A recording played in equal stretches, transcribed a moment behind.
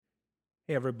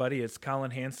Hey everybody, it's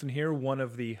Colin Hanson here, one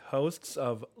of the hosts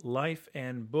of Life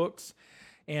and Books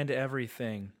and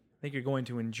Everything. I think you're going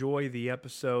to enjoy the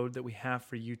episode that we have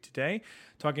for you today,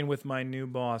 talking with my new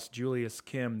boss, Julius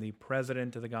Kim, the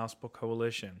president of the Gospel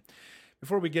Coalition.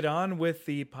 Before we get on with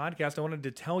the podcast, I wanted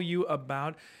to tell you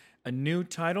about a new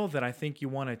title that I think you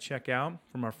want to check out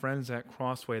from our friends at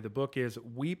Crossway. The book is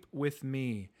Weep With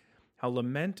Me: How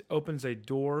Lament Opens a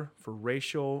Door for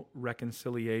Racial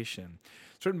Reconciliation.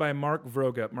 It's written by Mark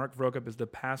Vroegop. Mark Vroegop is the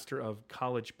pastor of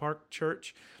College Park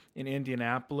Church in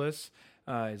Indianapolis.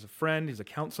 He's a friend. He's a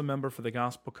council member for the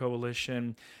Gospel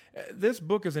Coalition. This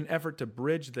book is an effort to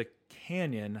bridge the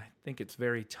canyon, I think it's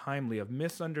very timely, of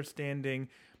misunderstanding,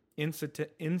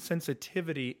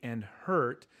 insensitivity, and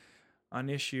hurt on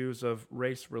issues of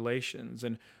race relations.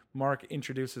 And Mark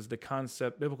introduces the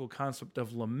biblical concept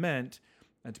of lament,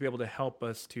 and to be able to help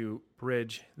us to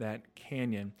bridge that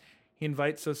canyon. He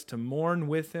invites us to mourn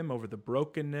with him over the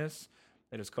brokenness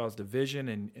that has caused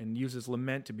division and uses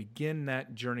lament to begin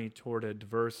that journey toward a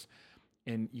diverse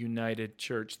and united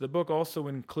church. The book also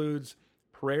includes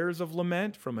prayers of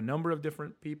lament from a number of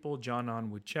different people: John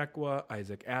Onwuchekwa,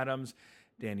 Isaac Adams,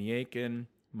 Danny Aiken,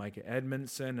 Micah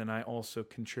Edmondson, and I also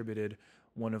contributed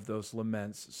one of those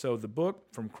laments. So the book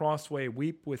from Crossway,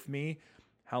 Weep With Me: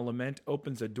 How Lament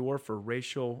Opens a Door for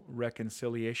Racial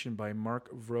Reconciliation by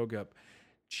Mark Vroegop.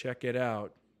 Check it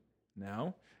out.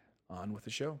 Now, on with the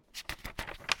show.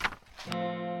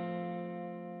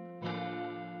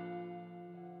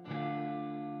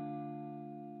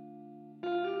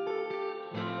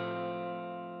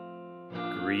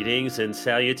 Greetings and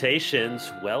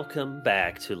salutations. Welcome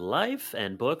back to Life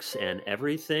and Books and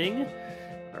Everything.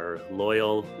 Our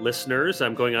loyal listeners,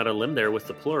 I'm going out on a limb there with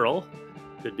the plural.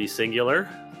 Could be singular.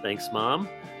 Thanks, Mom.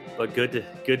 But good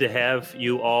to have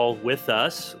you all with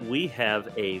us. We have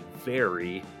a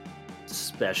very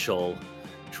special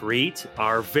treat,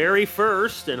 our very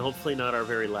first, and hopefully not our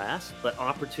very last, but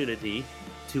opportunity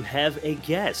to have a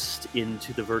guest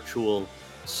into the virtual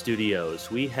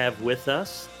studios. We have with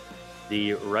us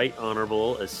the Right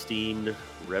Honorable, esteemed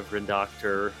Reverend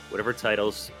Doctor, whatever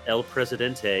titles, El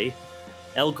Presidente,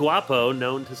 El Guapo,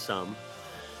 known to some,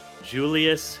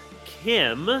 Julius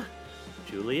Kim.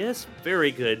 Julius, very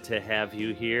good to have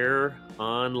you here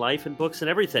on Life and Books and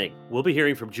Everything. We'll be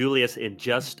hearing from Julius in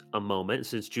just a moment,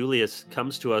 since Julius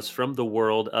comes to us from the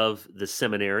world of the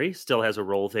seminary, still has a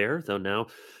role there, though now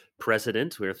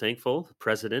president, we're thankful,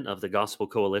 president of the Gospel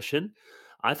Coalition.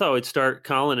 I thought we'd start,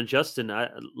 Colin and Justin,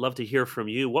 I'd love to hear from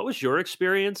you. What was your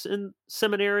experience in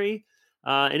seminary?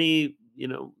 Any,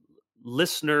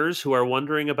 listeners who are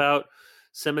wondering about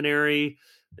seminary,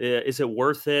 is it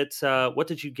worth it? What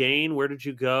did you gain? Where did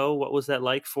you go? What was that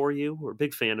like for you? We're a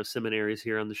big fan of seminaries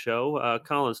here on the show.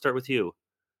 Colin, start with you.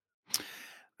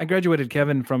 I graduated,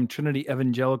 Kevin, from Trinity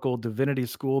Evangelical Divinity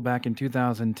School back in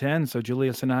 2010. So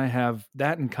Julius and I have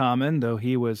that in common, though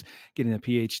he was getting a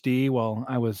PhD while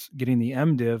I was getting the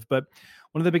MDiv. But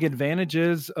one of the big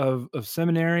advantages of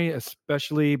seminary,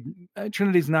 especially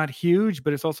Trinity's not huge,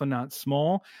 but it's also not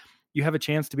small. You have a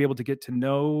chance to be able to get to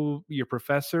know your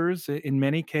professors in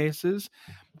many cases.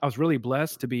 I was really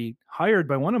blessed to be hired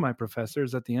by one of my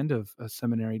professors at the end of a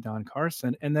seminary, Don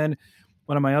Carson. And then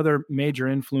one of my other major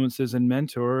influences and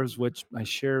mentors, which I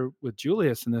share with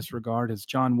Julius in this regard, is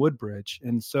John Woodbridge.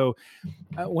 And so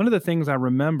one of the things I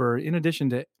remember, in addition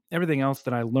to everything else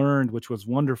that I learned, which was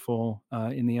wonderful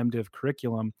in the MDiv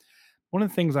curriculum, one of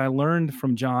the things I learned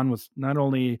from John was not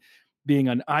only being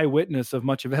an eyewitness of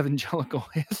much of evangelical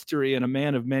history and a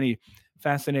man of many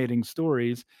fascinating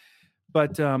stories,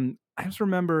 but I just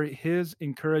remember his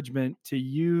encouragement to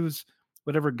use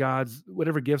whatever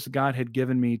gifts God had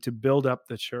given me to build up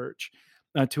the church,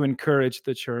 to encourage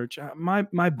the church.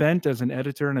 My bent as an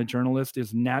editor and a journalist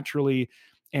is naturally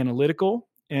analytical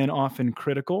and often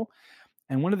critical.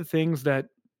 And one of the things that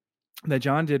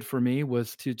John did for me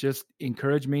was to just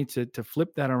encourage me to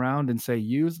flip that around and say,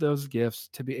 use those gifts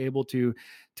to be able to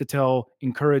tell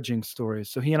encouraging stories.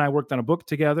 So he and I worked on a book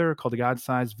together called The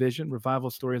God-Sized Vision: Revival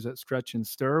Stories That Stretch and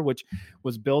Stir, which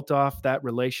was built off that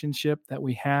relationship that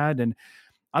we had. And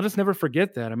I'll just never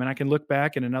forget that. I mean, I can look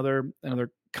back at another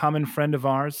common friend of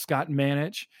ours, Scott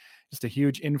Manich, just a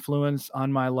huge influence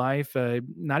on my life,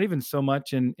 not even so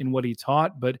much in what he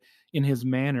taught, but in his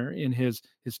manner, in his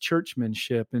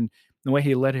churchmanship, and the way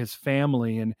he led his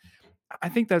family. And I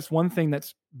think that's one thing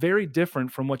that's very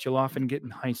different from what you'll often get in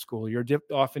high school.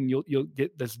 You'll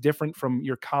get this different from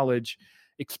your college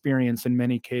experience in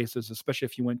many cases, especially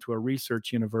if you went to a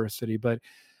research university. But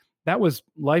that was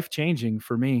life-changing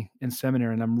for me in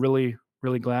seminary, and I'm really,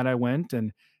 really glad I went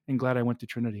and glad I went to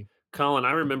Trinity. Colin,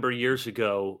 I remember years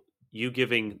ago you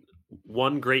giving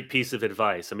one great piece of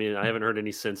advice. I mean, I haven't heard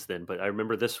any since then, but I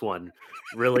remember this one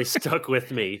really stuck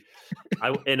with me.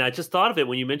 I just thought of it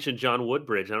when you mentioned John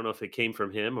Woodbridge. I don't know if it came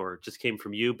from him or just came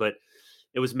from you, but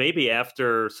it was maybe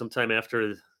sometime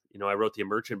after, I wrote the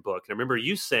Emergent book. And I remember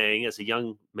you saying as a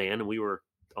young man, and we were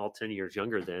all 10 years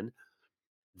younger then,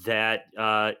 that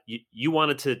you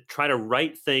wanted to try to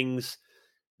write things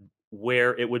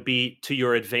where it would be to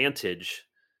your advantage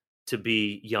to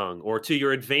be young, or to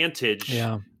your advantage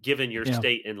Yeah. given your Yeah.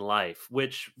 state in life,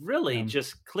 which really Yeah.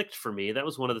 just clicked for me. That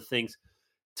was one of the things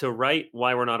to write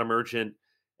Why We're Not Emergent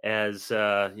as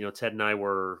Ted and I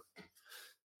were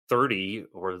 30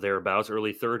 or thereabouts,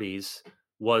 early 30s,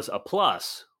 was a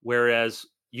plus. Whereas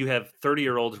you have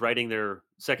 30-year-olds writing their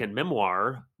second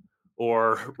memoir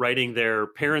or writing their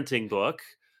parenting book,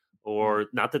 or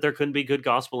not that there couldn't be good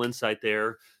gospel insight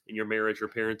there in your marriage or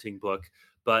parenting book,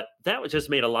 but that just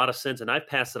made a lot of sense. And I've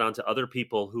passed it on to other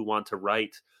people who want to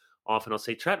write. Often I'll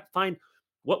say, try to find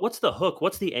what's the hook?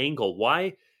 What's the angle?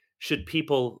 Why should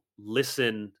people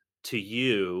listen to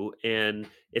you? And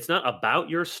it's not about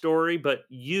your story, but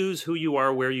use who you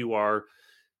are, where you are,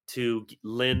 to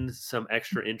lend some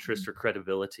extra interest or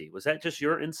credibility. Was that just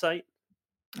your insight?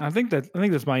 I think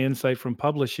that's my insight from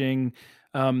publishing.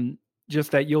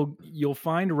 Just that you'll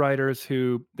find writers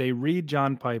who they read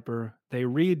John Piper, they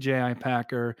read J.I.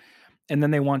 Packer, and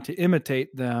then they want to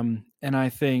imitate them. And I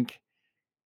think,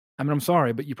 I mean, I'm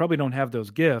sorry, but you probably don't have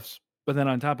those gifts. But then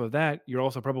on top of that, you're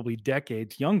also probably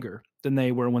decades younger than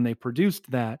they were when they produced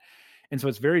that. And so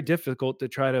it's very difficult to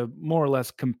try to more or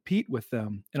less compete with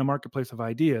them in a marketplace of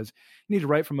ideas. You need to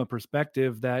write from a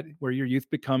perspective that where your youth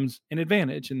becomes an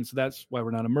advantage. And so that's Why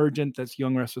We're Not Emergent. That's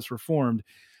Young, Restless, Reformed,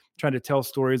 trying to tell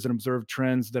stories and observe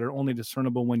trends that are only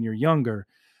discernible when you're younger.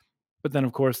 But then,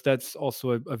 of course, that's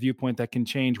also a viewpoint that can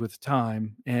change with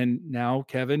time. And now,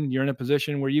 Kevin, you're in a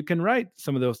position where you can write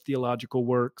some of those theological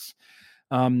works.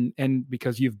 And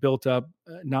because you've built up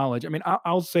knowledge. I mean,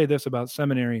 I'll say this about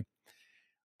seminary.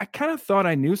 I kind of thought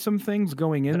I knew some things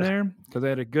going in there because I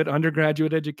had a good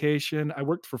undergraduate education. I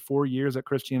worked for 4 years at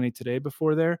Christianity Today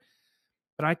before there,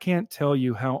 but I can't tell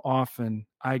you how often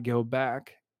I go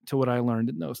back to what I learned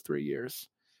in those 3 years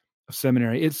of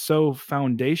seminary. It's so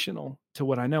foundational to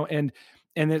what I know, and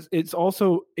it's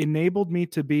also enabled me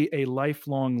to be a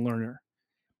lifelong learner.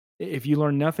 If you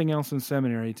learn nothing else in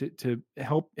seminary, to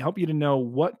help you to know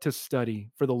what to study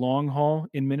for the long haul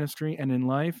in ministry and in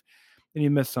life, then you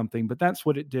miss something. But that's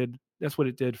what it did. That's what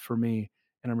it did for me,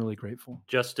 and I'm really grateful.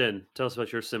 Justin, tell us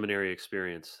about your seminary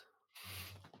experience.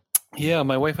 Yeah,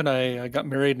 my wife and I got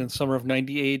married in the summer of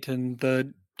 '98, and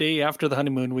the day after the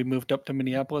honeymoon, we moved up to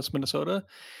Minneapolis, Minnesota,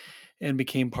 and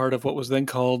became part of what was then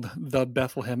called the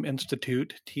Bethlehem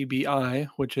Institute, TBI,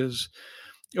 which is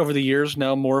over the years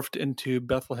now morphed into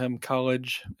Bethlehem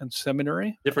College and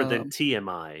Seminary. Different than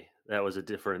TMI. That was a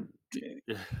different.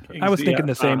 I was thinking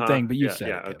the same thing, but you said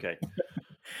it. Okay. Okay.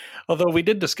 Although we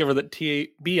did discover that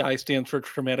TBI stands for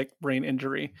traumatic brain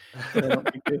injury. So I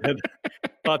don't think we had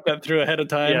thought that through ahead of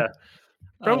time. Yeah.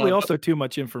 Probably also too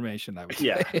much information, I would say.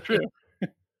 Yeah, true.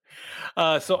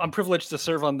 So I'm privileged to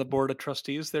serve on the board of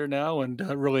trustees there now, and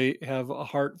really have a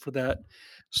heart for that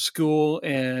school.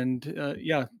 And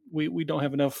we don't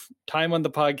have enough time on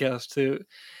the podcast to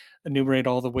enumerate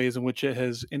all the ways in which it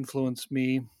has influenced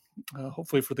me,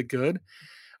 hopefully for the good.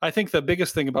 I think the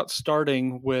biggest thing about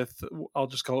starting with, I'll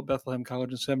just call it Bethlehem College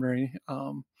and Seminary,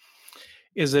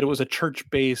 is that it was a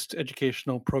church-based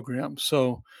educational program.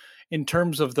 So in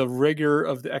terms of the rigor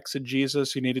of the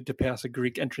exegesis, you needed to pass a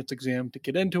Greek entrance exam to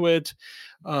get into it.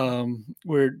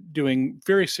 We're doing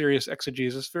very serious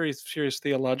exegesis, very serious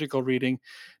theological reading,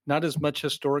 not as much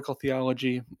historical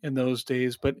theology in those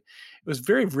days, but it was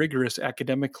very rigorous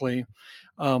academically.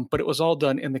 But it was all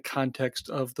done in the context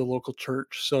of the local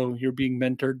church. So you're being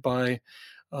mentored by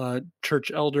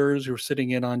church elders who are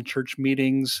sitting in on church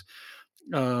meetings.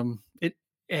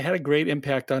 It had a great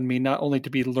impact on me, not only to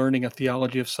be learning a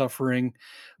theology of suffering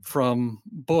from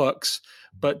books,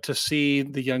 but to see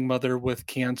the young mother with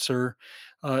cancer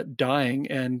dying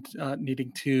and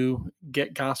needing to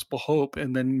get gospel hope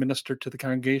and then minister to the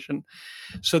congregation.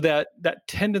 So that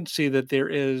tendency that there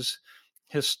is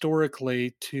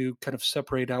historically to kind of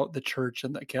separate out the church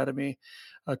and the academy,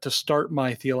 to start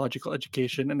my theological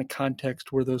education in a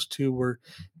context where those two were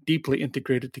deeply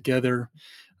integrated together,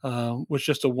 was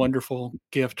just a wonderful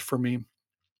gift for me.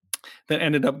 Then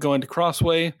ended up going to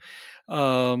Crossway,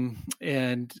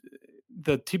 and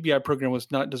the TBI program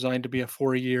was not designed to be a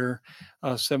 4-year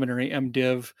seminary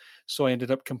MDiv, so I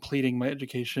ended up completing my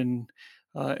education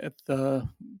at the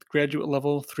graduate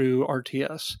level through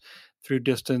RTS, through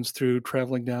distance, through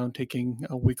traveling down, taking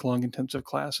a week-long intensive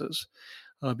classes.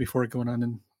 before going on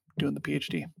and doing the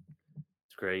PhD.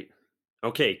 It's great.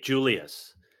 Okay,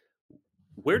 Julius,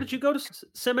 where did you go to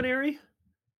seminary?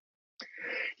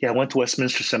 Yeah, I went to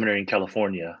Westminster Seminary in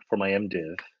California for my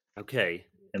MDiv, Okay.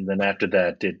 and then after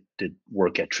that, did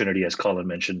work at Trinity, as Colin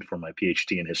mentioned, for my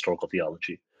PhD in historical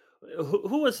theology.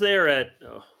 Who was there at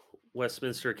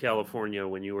Westminster, California,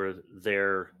 when you were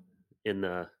there in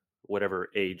the whatever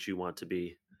age you want to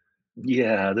be?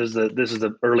 Yeah, this is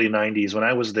the early '90s. When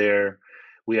I was there,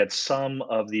 we had some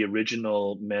of the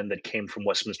original men that came from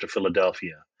Westminster,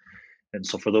 Philadelphia. And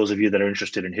so, for those of you that are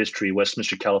interested in history,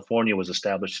 Westminster, California was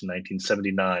established in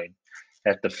 1979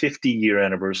 at the 50-year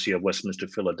anniversary of Westminster,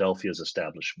 Philadelphia's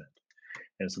establishment.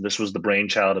 And so, this was the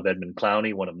brainchild of Edmund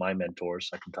Clowney, one of my mentors.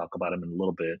 I can talk about him in a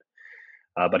little bit.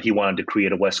 But he wanted to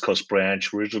create a West Coast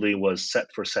branch. Originally was set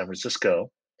for San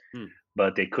Francisco,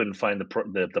 but they couldn't find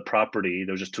the property.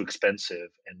 It was just too expensive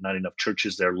and not enough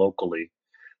churches there locally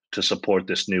to support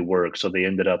this new work. So they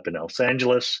ended up in Los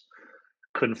Angeles.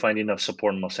 Couldn't find enough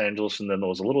support in Los Angeles, and then there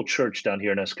was a little church down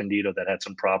here in Escondido that had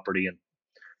some property and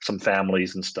some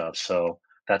families and stuff. So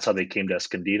that's how they came to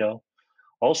Escondido.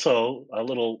 Also, a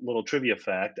little trivia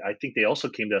fact: I think they also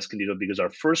came to Escondido because our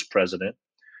first president,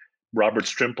 Robert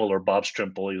Strimple, or Bob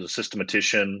Strimple, he was a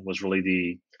systematician, was really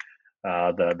the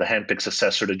handpicked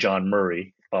successor to John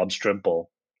Murray. Bob Strimple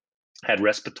had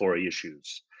respiratory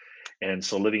issues, and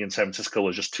so living in San Francisco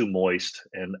was just too moist,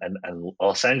 and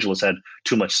Los Angeles had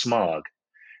too much smog.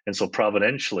 And so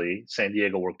providentially, San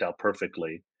Diego worked out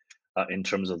perfectly in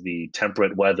terms of the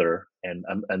temperate weather and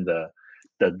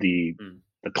the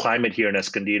climate here in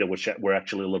Escondido, which we're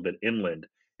actually a little bit inland,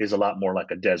 is a lot more like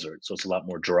a desert. So it's a lot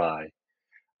more dry.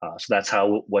 So that's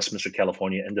how Westminster,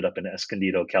 California ended up in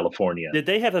Escondido, California. Did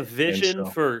they have a vision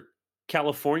for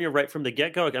California right from the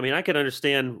get-go? I mean, I could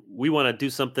understand we want to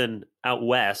do something out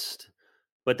west,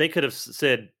 but they could have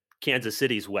said Kansas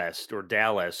City's west, or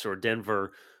Dallas, or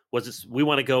Denver. Was it we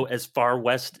want to go as far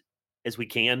west as we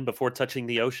can before touching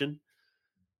the ocean?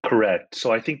 Correct.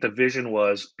 So I think the vision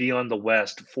was beyond the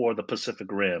west for the Pacific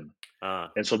Rim.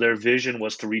 And so their vision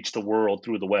was to reach the world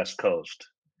through the West Coast.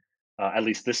 At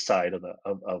least this side of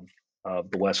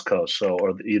the West Coast,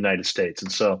 or the United States.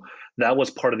 And so that was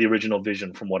part of the original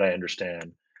vision, from what I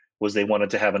understand, was they wanted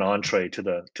to have an entree to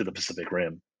the Pacific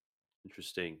Rim.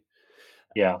 Interesting.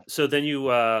 Yeah. So then you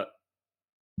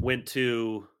went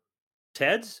to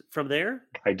TEDS from there?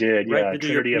 I did, right? yeah.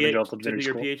 Trinity Evangelical to do Divinity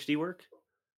your School. PhD work?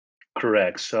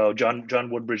 Correct. So John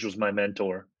Woodbridge was my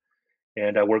mentor,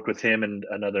 and I worked with him and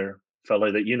another fellow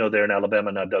that you know there in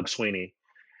Alabama now, Doug Sweeney.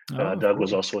 Doug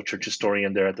was also a church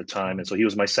historian there at the time, and so he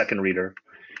was my second reader.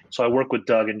 So I worked with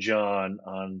Doug and John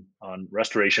on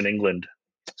Restoration England,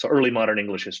 so early modern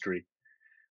English history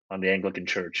on the Anglican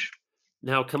Church.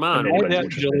 Now, come on, why that,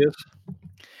 Julius?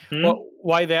 Well,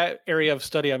 why that area of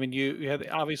study? I mean, you have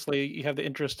the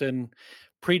interest in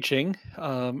preaching,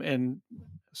 and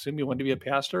assume you wanted to be a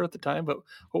pastor at the time. But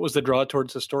what was the draw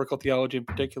towards historical theology in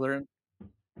particular?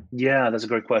 Yeah, that's a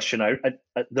great question. I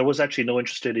there was actually no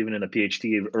interest even in a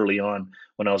PhD early on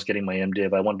when I was getting my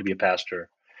MDiv. I wanted to be a pastor.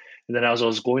 And then as I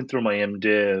was going through my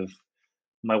MDiv,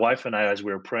 my wife and I, as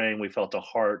we were praying, we felt a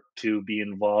heart to be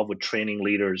involved with training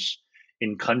leaders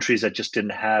in countries that just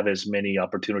didn't have as many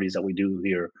opportunities that we do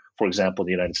here, for example,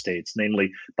 the United States,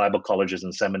 namely Bible colleges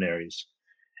and seminaries.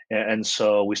 And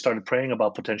so we started praying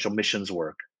about potential missions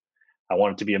work. I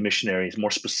wanted to be a missionary,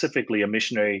 more specifically a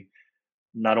missionary,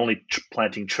 not only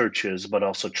planting churches, but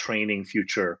also training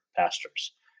future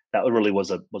pastors. That really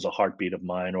was a heartbeat of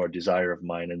mine, or a desire of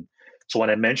mine. And so when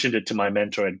I mentioned it to my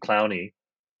mentor, Ed Clowney,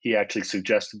 he actually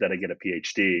suggested that I get a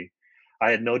PhD.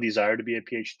 I had no desire to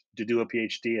do a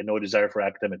PhD, and no desire for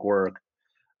academic work.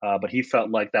 But he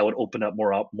felt like that would open up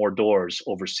more doors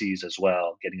overseas as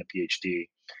well, getting a PhD.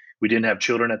 We didn't have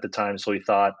children at the time, so he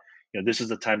thought, this is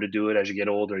the time to do it. As you get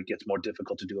older, it gets more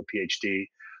difficult to do a PhD.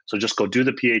 So just go do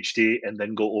the PhD and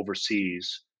then go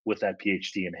overseas with that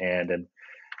PhD in hand. And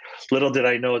little did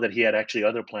I know that he had actually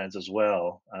other plans as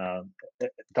well.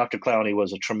 Dr. Clowney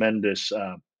was a tremendous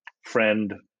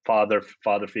friend, father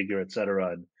figure,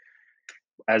 etc. And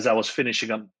as I was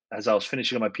finishing up my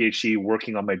PhD,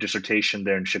 working on my dissertation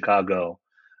there in Chicago,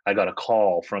 I got a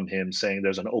call from him saying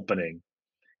there's an opening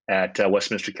at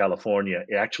Westminster, California,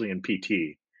 actually in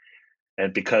PT.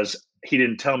 And because he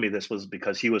didn't tell me this, was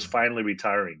because he was finally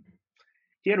retiring.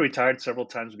 He had retired several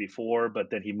times before, but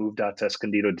then he moved out to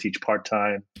Escondido to teach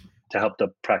part-time, to help the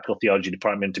practical theology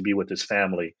department, to be with his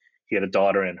family. He had a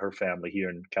daughter and her family here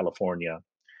in California.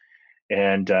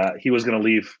 And he was going to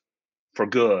leave for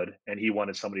good, and he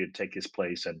wanted somebody to take his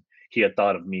place. And he had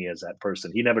thought of me as that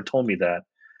person. He never told me that.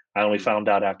 I only found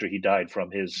out after he died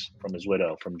from his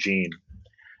widow, from Jean.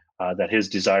 that his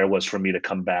desire was for me to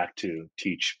come back to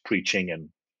teach preaching and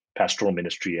pastoral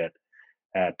ministry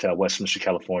at Westminster,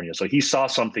 California. So he saw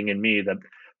something in me that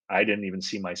I didn't even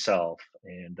see myself,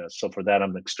 and so for that,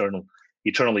 I'm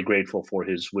eternally grateful for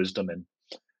his wisdom and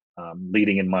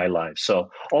leading in my life. So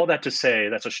all that to say,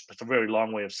 that's a very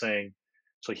long way of saying.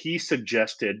 So he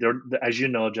suggested there, as you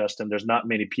know, Justin, there's not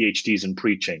many PhDs in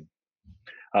preaching,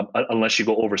 unless you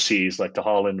go overseas, like to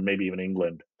Holland, maybe even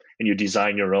England, and you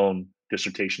design your own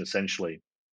dissertation essentially.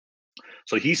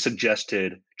 So he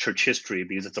suggested church history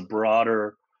because it's a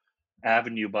broader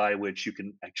avenue by which you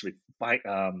can actually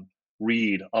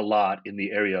read a lot in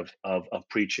the area of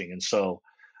preaching. And so,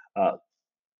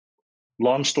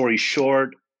 long story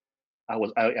short,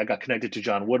 I got connected to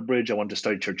John Woodbridge. I wanted to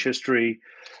study church history.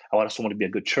 I also wanted to be a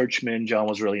good churchman. John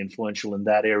was really influential in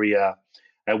that area.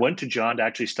 I went to John to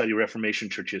actually study Reformation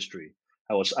church history.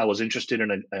 I was interested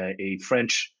in a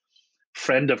French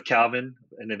friend of Calvin,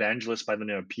 an evangelist by the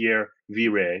name of Pierre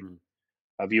Viret.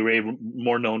 Viret,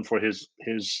 more known for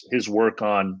his work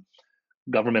on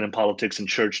government and politics and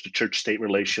church-to-church-state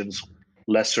relations,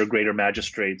 lesser, greater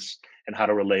magistrates, and how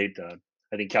to relate.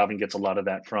 I think Calvin gets a lot of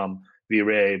that from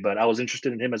Viret, but I was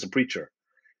interested in him as a preacher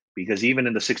because even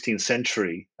in the 16th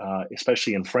century,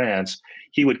 especially in France,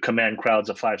 he would command crowds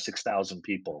of 5,000-6,000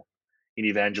 people in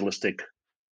evangelistic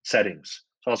settings.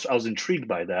 So I was intrigued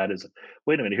by that.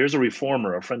 Wait a minute, here's a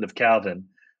reformer, a friend of Calvin,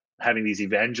 having these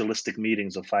evangelistic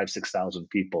meetings of 5,000-6,000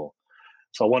 people.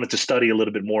 So I wanted to study a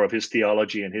little bit more of his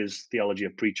theology and his theology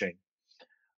of preaching.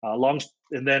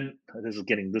 And then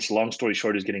this long story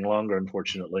short is getting longer,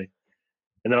 unfortunately.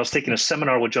 And then I was taking a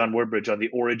seminar with John Woodbridge on the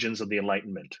origins of the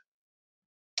Enlightenment.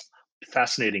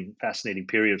 Fascinating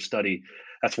period of study.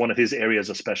 That's one of his areas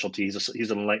of specialty.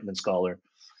 He's an Enlightenment scholar.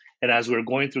 And as we were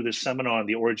going through this seminar on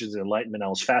the origins of the Enlightenment, I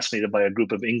was fascinated by a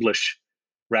group of English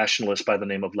rationalists by the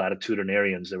name of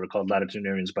latitudinarians. They were called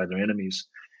latitudinarians by their enemies.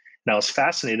 And I was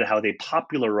fascinated how they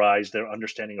popularized their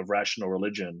understanding of rational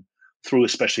religion through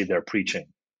especially their preaching.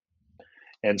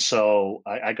 And so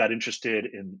I got interested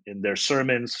in their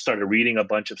sermons, started reading a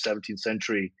bunch of 17th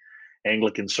century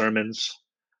Anglican sermons,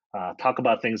 talk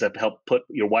about things that help put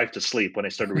your wife to sleep when I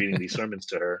started reading these sermons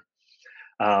to her.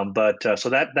 So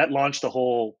that launched a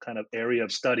whole kind of area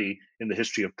of study in the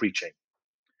history of preaching.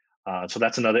 So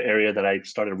that's another area that I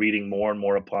started reading more and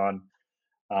more upon,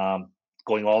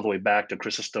 going all the way back to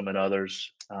Chrysostom and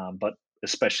others, but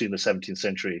especially in the 17th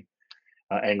century.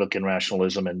 Anglican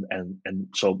rationalism, and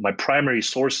so my primary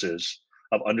sources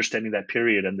of understanding that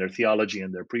period and their theology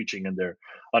and their preaching and their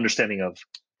understanding of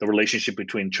the relationship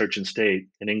between church and state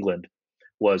in England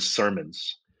was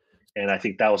sermons, and I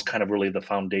think that was kind of really the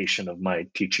foundation of my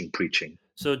teaching preaching.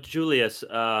 So Julius,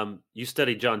 you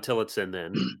studied John Tillotson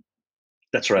then?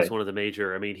 That's right. That's one of the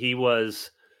major. I mean, he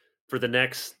was for the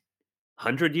next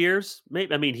 100 years.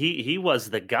 Maybe. I mean, he was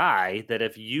the guy that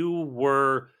if you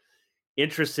were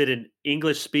interested in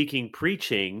English speaking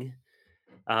preaching,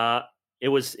 it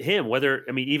was him.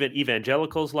 Even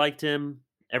evangelicals liked him.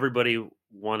 Everybody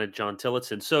wanted John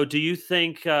Tillotson. So do you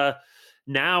think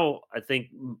now, I think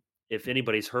if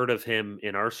anybody's heard of him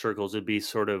in our circles, it'd be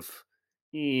sort of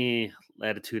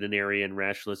latitudinarian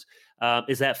rationalist.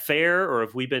 Is that fair, or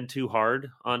have we been too hard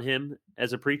on him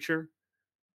as a preacher?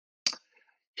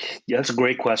 Yeah, that's a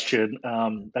great question.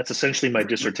 That's essentially my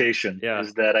dissertation. Yeah.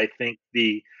 Is that I think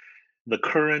the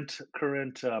current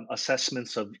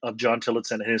assessments of John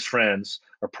Tillotson and his friends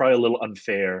are probably a little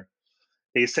unfair.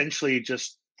 They essentially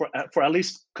just for at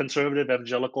least conservative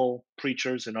evangelical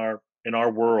preachers in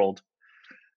our world,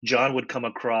 John would come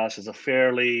across as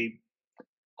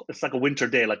it's like a winter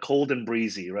day, like cold and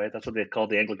breezy, right? That's what they call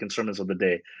the Anglican sermons of the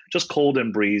day, just cold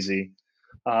and breezy,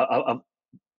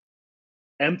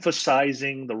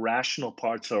 emphasizing the rational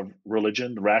parts of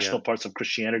religion, the rational parts of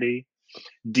Christianity,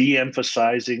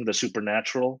 de-emphasizing the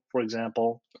supernatural, for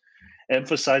example,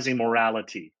 emphasizing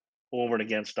morality over and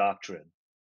against doctrine.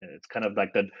 It's kind of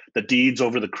like the deeds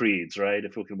over the creeds, right?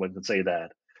 If we can say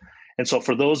that. And so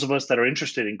for those of us that are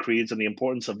interested in creeds and the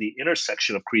importance of the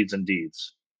intersection of creeds and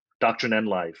deeds, doctrine and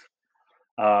life,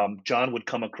 John would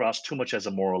come across too much as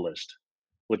a moralist,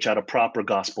 which had a proper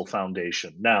gospel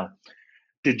foundation. Now,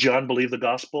 did John believe the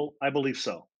gospel? I believe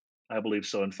so.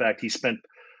 In fact, he spent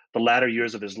the latter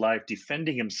years of his life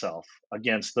defending himself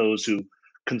against those who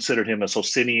considered him a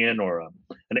Socinian or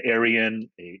an Arian,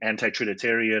 an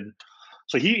anti-Trinitarian.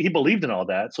 So he believed in all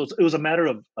that. So it was a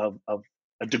matter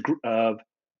of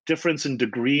difference in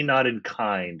degree, not in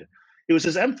kind. It was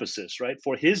his emphasis, right?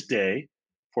 For his day,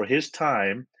 for his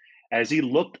time, as he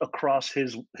looked across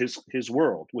his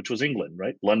world, which was England,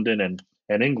 right? London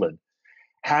and England.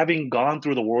 Having gone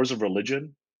through the wars of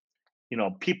religion,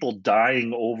 people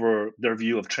dying over their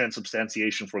view of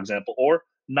transubstantiation, for example, or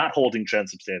not holding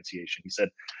transubstantiation. He said,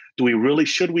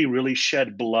 should we really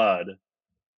shed blood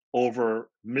over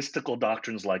mystical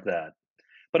doctrines like that?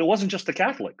 But it wasn't just the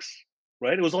Catholics,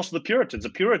 right? It was also the Puritans. The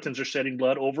Puritans are shedding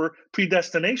blood over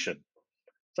predestination.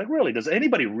 It's like, really, does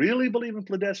anybody really believe in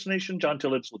predestination? John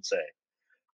Tillits would say.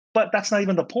 But that's not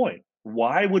even the point.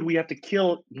 Why would we have to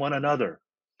kill one another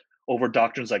over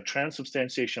doctrines like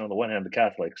transubstantiation on the one hand, the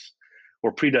Catholics,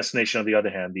 or predestination on the other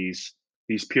hand, these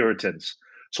Puritans?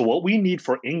 So what we need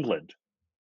for England,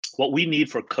 what we need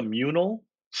for communal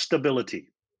stability,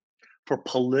 for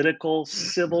political,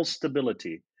 civil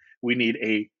stability, we need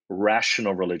a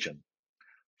rational religion.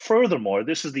 Furthermore,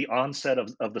 this is the onset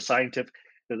of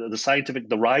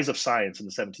the rise of science in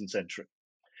the 17th century,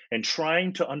 and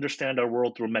trying to understand our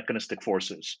world through mechanistic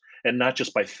forces and not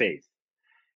just by faith.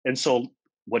 And so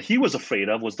what he was afraid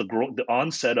of was the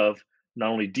onset of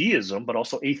not only deism, but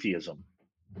also atheism.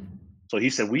 So he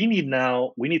said, we need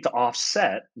to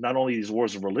offset not only these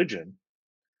wars of religion,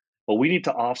 but we need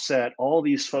to offset all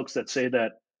these folks that say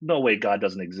that no way God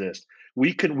doesn't exist.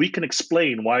 We can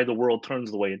explain why the world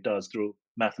turns the way it does through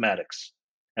mathematics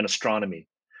and astronomy.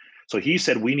 So he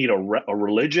said we need a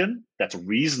religion that's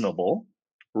reasonable,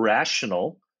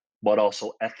 rational, but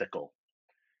also ethical.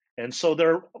 And so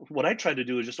what I try to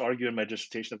do is just argue in my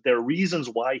dissertation that there are reasons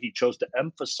why he chose to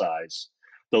emphasize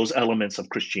those elements of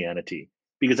Christianity,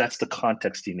 because that's the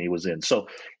context he was in. So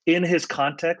in his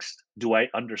context, do I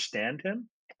understand him?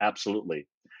 Absolutely.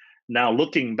 Now,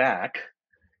 looking back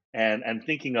and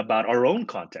thinking about our own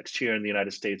context here in the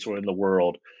United States or in the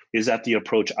world, is that the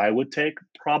approach I would take?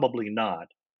 Probably not.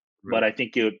 Right. But I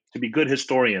think to be good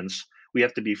historians, we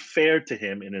have to be fair to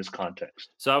him in his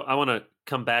context. So I want to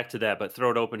come back to that, but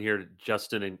throw it open here to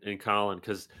Justin and Colin,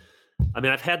 because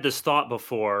I've had this thought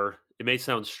before. It may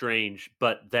sound strange,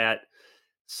 but that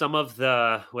some of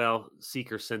the,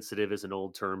 seeker sensitive is an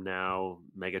old term now,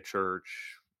 megachurch,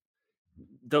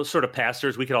 those sort of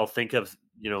pastors, we could all think of,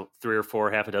 3 or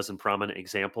 4, half a dozen prominent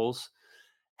examples,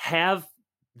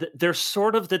 they're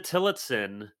sort of the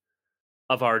Tillotson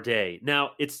of our day.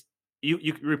 Now, it's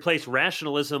you replace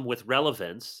rationalism with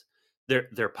relevance.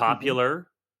 They're popular,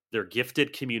 they're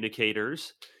gifted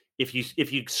communicators. If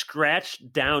you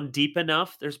scratch down deep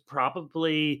enough, there's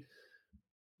probably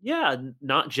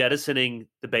not jettisoning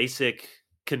the basic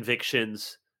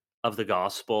convictions of the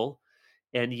gospel,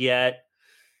 and yet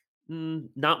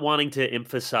not wanting to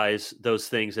emphasize those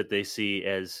things that they see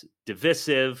as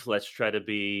divisive. Let's try to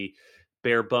be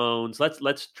bare bones.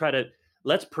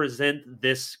 Let's present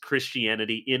this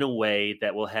Christianity in a way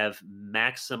that will have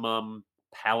maximum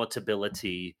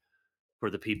palatability for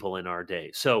the people in our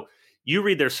day. So you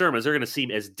read their sermons, they're going to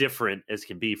seem as different as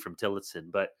can be from Tillotson.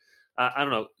 But I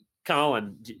don't know,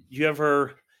 Colin,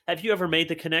 have you ever made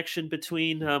the connection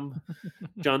between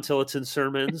John Tillotson's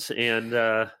sermons and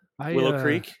Willow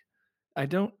Creek? I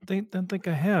don't think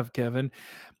I have, Kevin.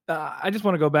 I just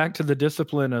want to go back to the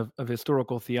discipline of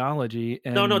historical theology.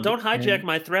 And, no, don't hijack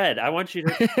my thread. I want you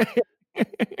to.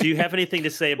 Do you have anything to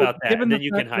say about that? And then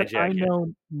you can hijack it. I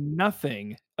know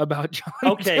nothing about John.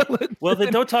 Okay, Tillotson. Well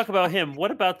then don't talk about him.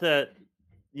 What about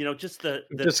just the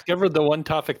discovered the one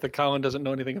topic that Colin doesn't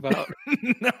know anything about.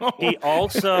 No. He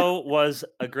also was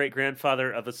a great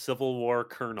grandfather of a Civil War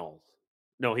colonel.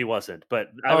 No, he wasn't. But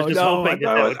I was hoping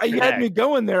that you had me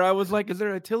going there. I was like, is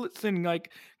there a Tillotson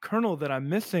colonel that I'm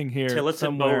missing here?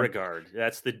 Tillotson Beauregard.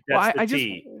 That's the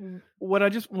T. What I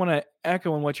just want to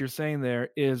echo on what you're saying there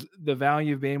is the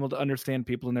value of being able to understand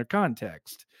people in their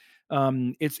context.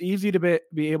 It's easy to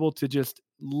be able to just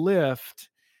lift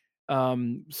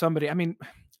somebody.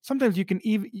 Sometimes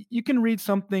you can read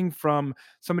something from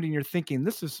somebody and you're thinking,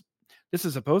 this is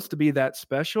supposed to be that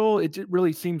special. It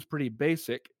really seems pretty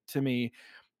basic to me,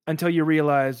 until you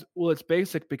realize, well, it's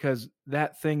basic because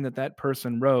that thing that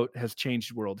person wrote has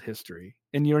changed world history,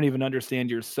 and you don't even understand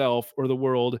yourself or the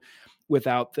world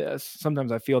without this.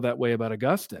 Sometimes I feel that way about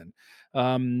Augustine.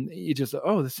 You just,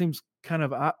 this seems kind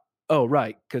of,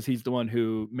 right, because he's the one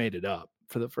who made it up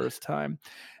for the first time.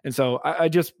 And so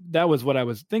that was what I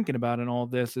was thinking about in all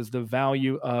this, is the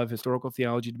value of historical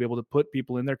theology to be able to put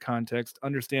people in their context,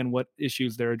 understand what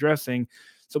issues they're addressing,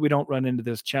 so we don't run into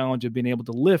this challenge of being able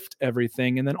to lift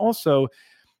everything. And then also,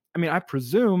 I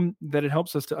presume that it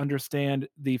helps us to understand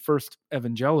the first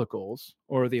evangelicals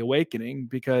or the awakening,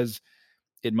 because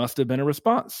it must have been a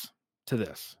response to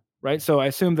this, right? So I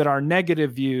assume that our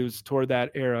negative views toward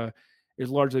that era is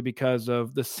largely because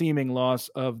of the seeming loss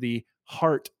of the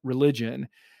heart religion.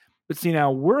 But see, now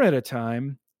we're at a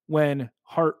time when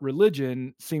heart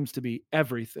religion seems to be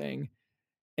everything.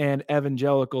 and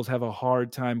evangelicals have a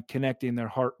hard time connecting their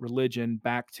heart religion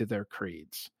back to their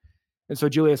creeds. And so,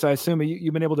 Julius, I assume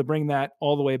you've been able to bring that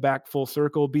all the way back full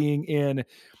circle, being in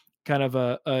kind of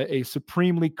a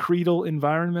supremely creedal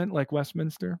environment like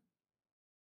Westminster.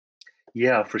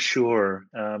 Yeah, for sure.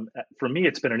 For me,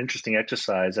 it's been an interesting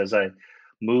exercise as I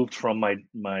moved from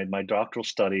my doctoral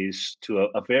studies to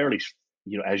a fairly,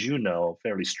 as you know,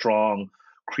 fairly strong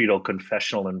creedal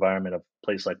confessional environment of a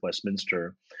place like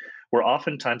Westminster, where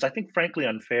oftentimes, I think, frankly,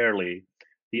 unfairly,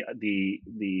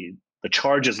 the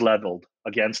charge is leveled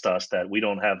against us that we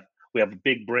have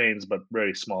big brains but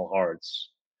very small hearts,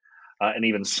 and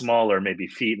even smaller maybe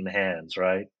feet and hands,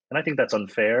 right? And I think that's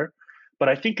unfair, but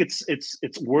I think it's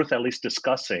worth at least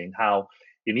discussing how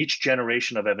in each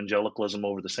generation of evangelicalism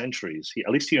over the centuries,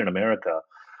 at least here in America,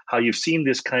 how you've seen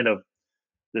this kind of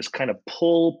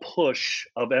pull push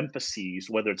of emphases,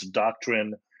 whether it's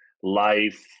doctrine,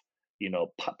 life,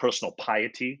 personal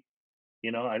piety.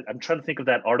 I'm trying to think of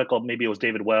that article. Maybe it was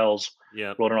David Wells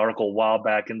Yeah. wrote an article a while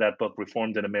back in that book,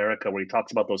 Reformed in America, where he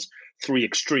talks about those three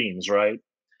extremes, right?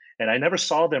 And I never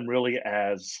saw them really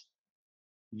as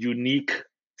unique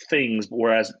things,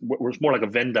 whereas it's more like a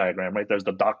Venn diagram, right? There's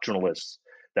the doctrinalists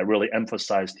that really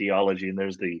emphasize theology, and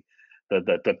there's the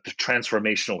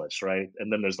transformationalists, right?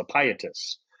 And then there's the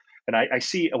pietists. And I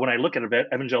see when I look at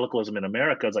evangelicalism in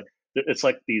America, it's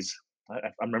like these.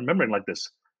 I'm remembering like this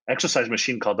exercise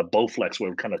machine called the Bowflex, where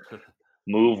we kind of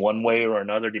move one way or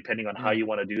another depending on how you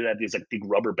want to do that. These like big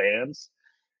rubber bands.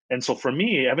 And so for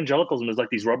me, evangelicalism is like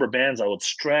these rubber bands. I would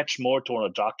stretch more toward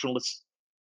a doctrinalist,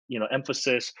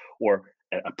 emphasis, or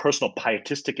a personal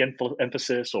pietistic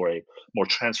emphasis, or a more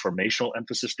transformational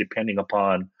emphasis, depending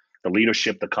upon the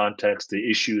leadership, the context, the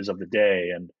issues of the day.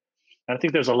 And I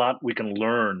think there's a lot we can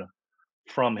learn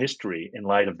from history in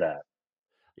light of that.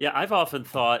 Yeah, I've often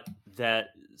thought that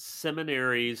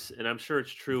seminaries, and I'm sure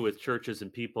it's true with churches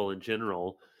and people in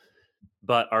general,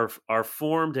 but are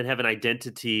formed and have an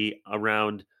identity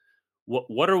around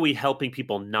what are we helping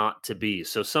people not to be.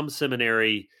 So some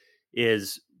seminary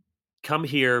is come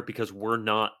here because we're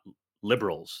not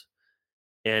liberals,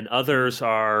 and others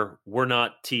are we're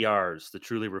not TRs, the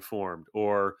truly reformed,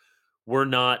 or we're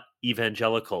not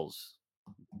evangelicals.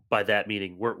 By that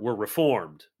meaning, we're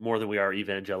reformed more than we are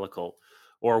evangelical,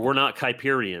 or we're not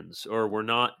Kuyperians, or we're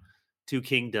not Two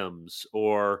Kingdoms,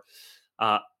 or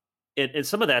uh, and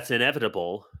some of that's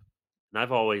inevitable. And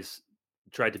I've always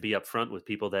tried to be upfront with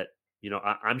people that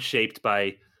I'm shaped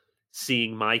by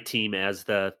seeing my team as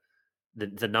the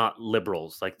not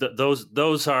liberals. Like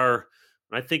those are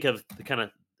when I think of the kind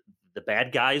of the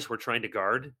bad guys we're trying to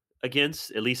guard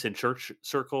against, at least in church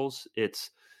circles, it's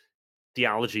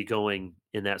theology going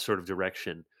in that sort of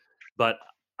direction. But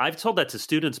I've told that to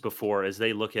students before as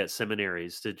they look at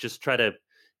seminaries to just try to,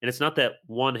 and it's not that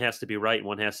one has to be right and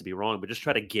one has to be wrong, but just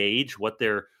try to gauge what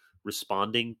they're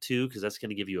responding to, because that's going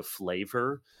to give you a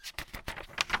flavor.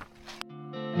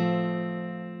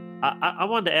 I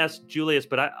wanted to ask Julius,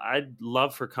 but I'd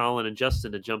love for Colin and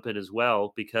Justin to jump in as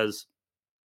well, because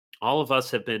all of us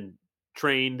have been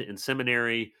trained in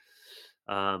seminary.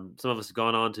 Some of us have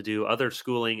gone on to do other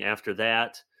schooling after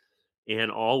that,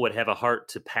 and all would have a heart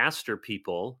to pastor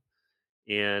people.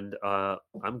 And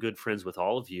I'm good friends with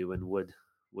all of you, and would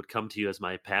come to you as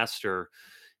my pastor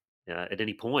at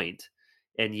any point.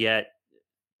 And yet,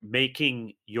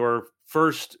 making your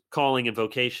first calling and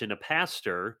vocation a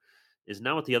pastor is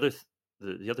not what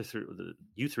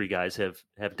you three guys have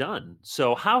done.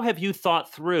 So how have you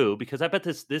thought through? Because I bet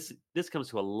this comes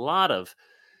to a lot of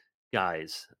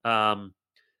guys.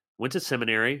 Went to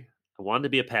seminary. I wanted to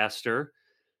be a pastor,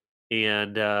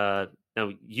 and now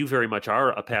you very much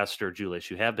are a pastor, Julius.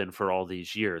 You have been for all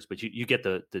these years, but you get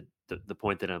the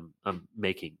point that I'm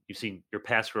making. You've seen your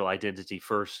pastoral identity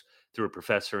first through a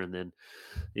professor, and then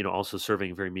also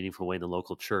serving a very meaningful way in the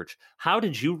local church. How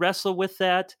did you wrestle with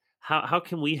that? How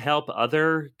can we help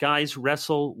other guys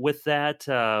wrestle with that?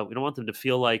 We don't want them to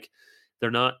feel like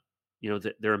they're not,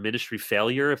 they're a ministry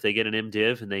failure if they get an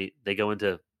MDiv and they go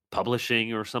into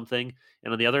publishing or something.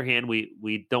 And on the other hand,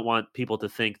 we don't want people to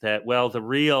think that, well, the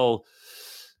real,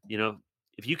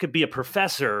 if you could be a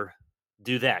professor,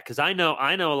 do that. Because I know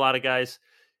a lot of guys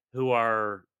who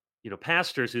are,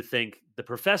 pastors who think the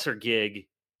professor gig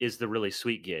is the really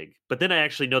sweet gig. But then I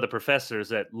actually know the professors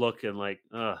that look and like,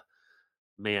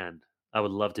 man, I would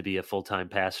love to be a full-time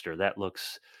pastor. That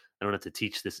looks, I don't have to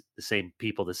teach the same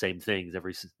people the same things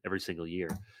every single year.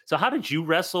 So how did you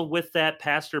wrestle with that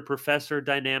pastor-professor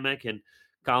dynamic? And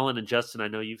Colin and Justin, I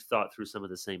know you've thought through some of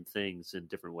the same things in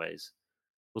different ways.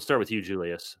 We'll start with you,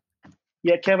 Julius.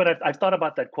 Yeah, Kevin, I've thought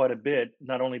about that quite a bit,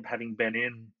 not only having been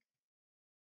in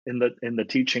in the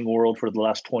teaching world for the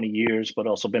last 20 years, but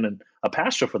also been a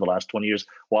pastor for the last 20 years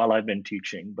while I've been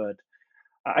teaching. But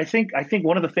I think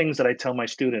one of the things that I tell my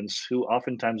students who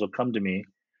oftentimes will come to me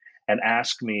and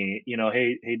ask me,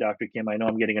 hey, Dr. Kim, I know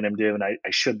I'm getting an MDiv and I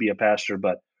should be a pastor,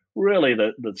 but really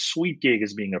the sweet gig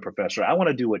is being a professor. I want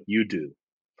to do what you do,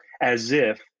 as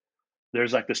if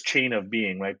there's like this chain of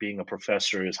being, right? Being a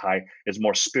professor is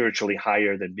more spiritually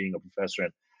higher than being a professor.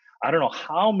 And I don't know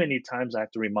how many times I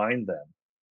have to remind them.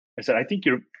 I said, I think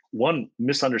you're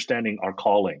misunderstanding our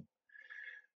calling.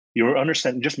 You're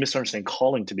just misunderstanding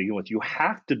calling to begin with. You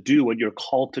have to do what you're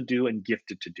called to do and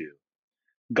gifted to do.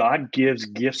 God gives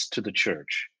gifts to the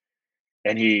church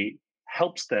and he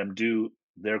helps them do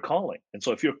their calling. And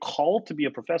so if you're called to be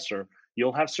a professor,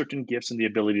 you'll have certain gifts and the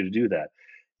ability to do that.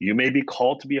 You may be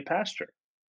called to be a pastor,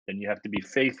 and you have to be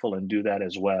faithful and do that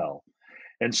as well.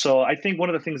 And so I think one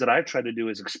of the things that I've tried to do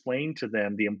is explain to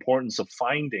them the importance of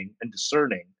finding and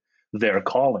discerning their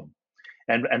calling.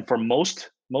 And for most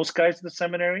guys in the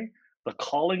seminary, the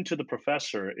calling to the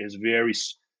professor is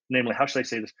namely, how should I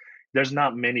say this? There's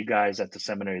not many guys at the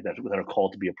seminary that are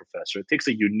called to be a professor. It takes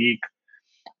a unique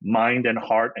mind and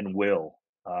heart and will,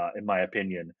 in my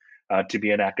opinion, to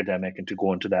be an academic and to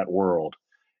go into that world.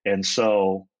 And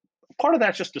so part of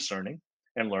that's just discerning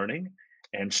and learning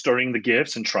and stirring the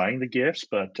gifts and trying the gifts.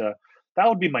 But that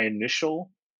would be my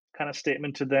initial kind of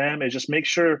statement to them, is just make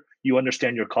sure you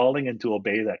understand your calling and to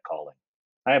obey that calling.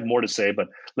 I have more to say, but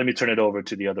let me turn it over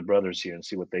to the other brothers here and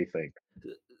see what they think.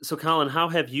 So, Colin, how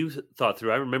have you thought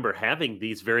through? I remember having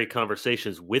these very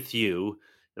conversations with you,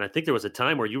 and I think there was a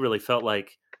time where you really felt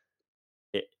like,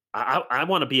 I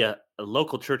want to be a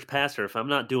local church pastor. If I'm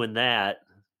not doing that,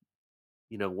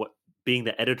 what being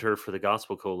the editor for the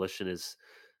Gospel Coalition is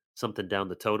something down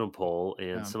the totem pole.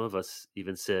 And some of us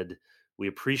even said we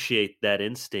appreciate that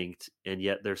instinct, and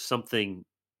yet there's something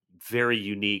very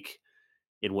unique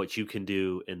in what you can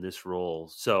do in this role.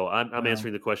 So I'm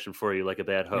answering the question for you like a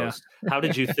bad host. Yeah. How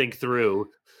did you think through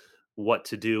what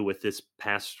to do with this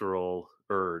pastoral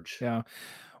urge? Yeah.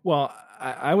 Well,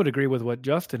 I would agree with what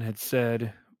Justin had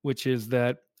said, which is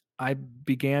that I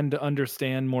began to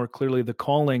understand more clearly the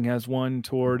calling as one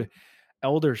toward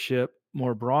eldership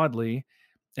more broadly.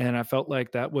 And I felt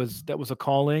like that was a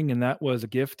calling and that was a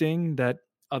gifting that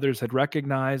others had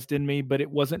recognized in me, but it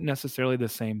wasn't necessarily the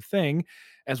same thing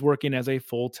as working as a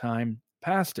full-time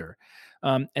pastor.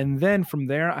 And then from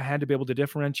there, I had to be able to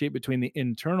differentiate between the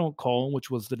internal call,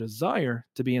 which was the desire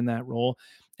to be in that role,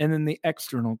 and then the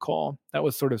external call. That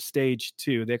was sort of stage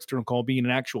 2, the external call being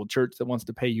an actual church that wants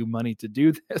to pay you money to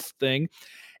do this thing.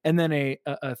 And then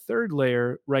a third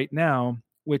layer right now,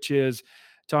 which is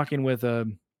talking with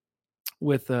an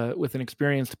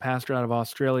experienced pastor out of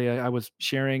Australia. I was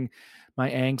sharing my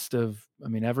angst of,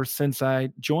 ever since I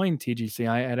joined TGC,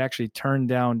 I had actually turned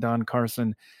down Don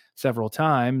Carson several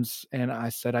times. And I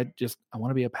said, I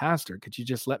want to be a pastor. Could you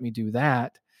just let me do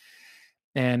that?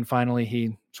 And finally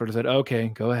he sort of said, okay,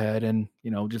 go ahead and,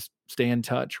 just stay in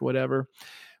touch, whatever.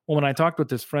 Well, when I talked with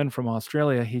this friend from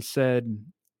Australia, he said,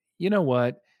 you know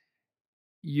what?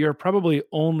 You're probably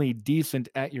only decent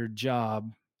at your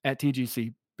job at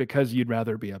TGC because you'd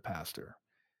rather be a pastor,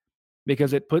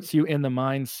 because it puts you in the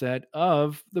mindset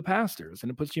of the pastors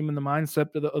and it puts you in the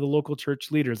mindset of the local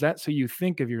church leaders. That's who you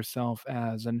think of yourself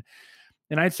as. And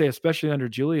I'd say, especially under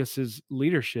Julius's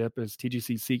leadership, as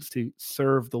TGC seeks to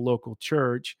serve the local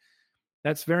church,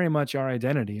 that's very much our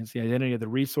identity. It's the identity of the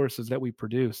resources that we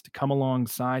produce, to come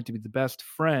alongside, to be the best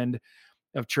friend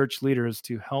of church leaders,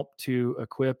 to help to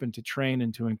equip and to train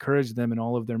and to encourage them in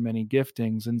all of their many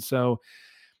giftings. And so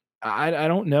I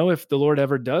don't know if the Lord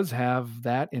ever does have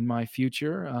that in my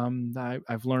future.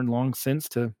 I've learned long since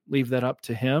to leave that up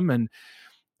to him. And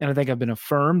I think I've been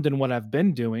affirmed in what I've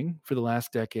been doing for the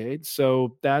last decade.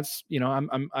 So that's,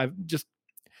 I've just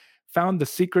found the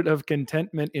secret of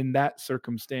contentment in that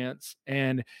circumstance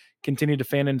and continue to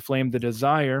fan and flame the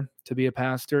desire to be a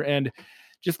pastor. And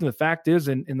just the fact is,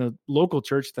 in the local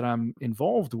church that I'm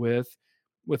involved with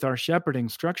our shepherding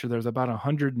structure, there's about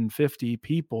 150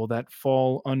 people that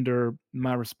fall under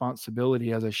my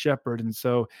responsibility as a shepherd. And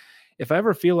so if I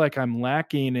ever feel like I'm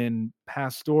lacking in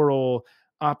pastoral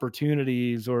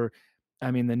opportunities, or,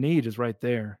 the need is right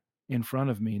there in front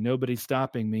of me. Nobody's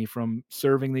stopping me from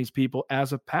serving these people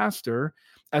as a pastor,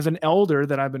 as an elder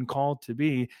that I've been called to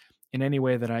be, in any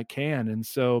way that I can. And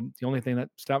so the only thing that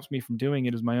stops me from doing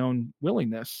it is my own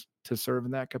willingness to serve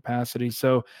in that capacity.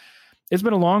 So it's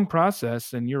been a long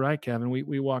process, and you're right, Kevin.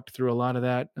 We walked through a lot of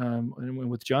that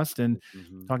with Justin,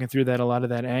 talking through that, a lot of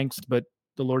that angst, but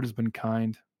the Lord has been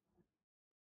kind.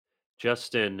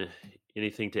 Justin,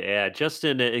 anything to add.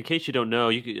 Justin, in case you don't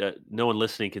know, no one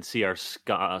listening can see our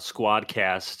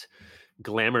Squadcast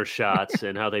glamour shots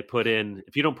and how they put in,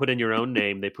 if you don't put in your own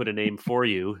name, they put a name for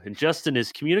you. And Justin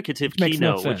is communicative Makes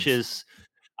no keynote, which sense. is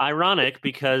ironic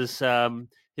because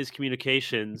his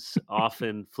communications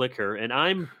often flicker. And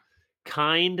I'm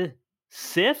kind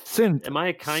Sith? Synth. Am I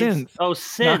a kind? Synth. Oh,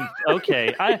 synth.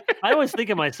 Okay. I always think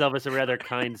of myself as a rather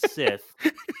kind Sith.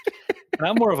 And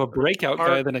I'm more of a breakout Part-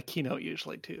 guy than a keynote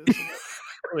usually too. So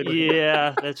really doesn't matter.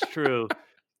 Yeah, that's true.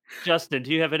 Justin,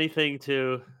 do you have anything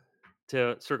to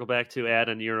circle back to add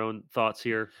on your own thoughts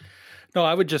here? No,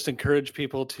 I would just encourage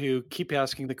people to keep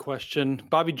asking the question.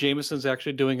 Bobby Jameson's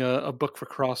actually doing a book for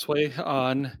Crossway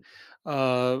on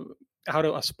how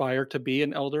to aspire to be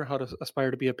an elder, how to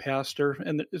aspire to be a pastor.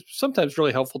 And it's sometimes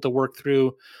really helpful to work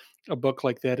through a book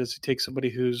like that as you take somebody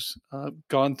who's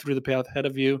gone through the path ahead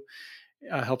of you,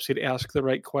 helps you to ask the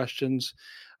right questions.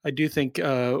 I do think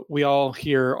we all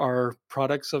here are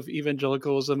products of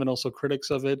evangelicalism and also critics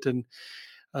of it. And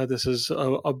this is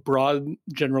a broad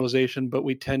generalization, but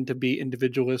we tend to be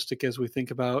individualistic as we think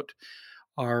about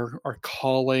our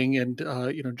calling and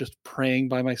just praying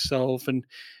by myself and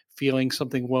feeling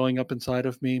something welling up inside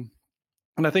of me.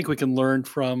 And I think we can learn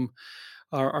from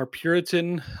our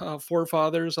Puritan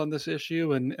forefathers on this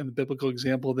issue and the biblical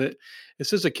example that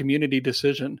this is a community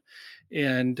decision.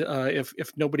 And if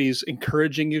nobody's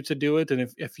encouraging you to do it, and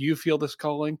if you feel this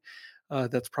calling,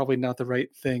 that's probably not the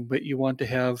right thing. But you want to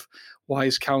have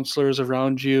wise counselors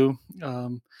around you,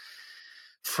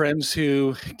 friends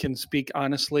who can speak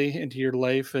honestly into your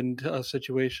life and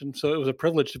situation. So it was a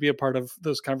privilege to be a part of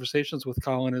those conversations with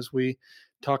Colin as we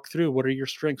talk through what are your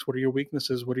strengths, what are your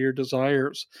weaknesses, what are your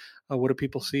desires, what do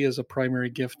people see as a primary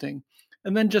gifting.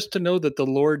 And then just to know that the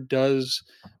Lord does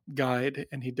guide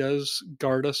and he does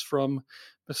guard us from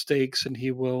mistakes, and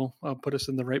he will put us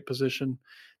in the right position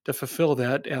to fulfill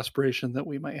that aspiration that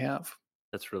we might have.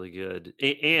 That's really good.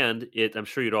 And I'm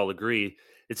sure you'd all agree,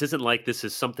 it isn't like this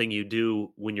is something you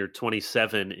do when you're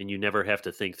 27 and you never have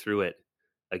to think through it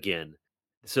again.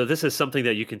 So this is something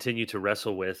that you continue to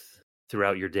wrestle with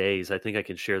throughout your days. I think I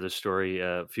can share this story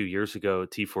a few years ago,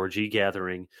 T4G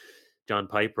gathering. John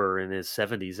Piper in his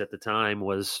 70s at the time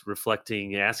was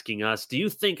reflecting, asking us, do you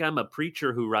think I'm a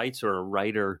preacher who writes or a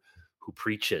writer who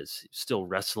preaches? Still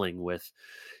wrestling with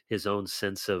his own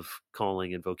sense of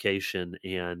calling and vocation.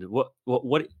 And what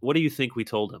do you think we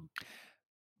told him?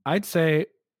 I'd say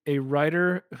a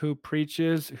writer who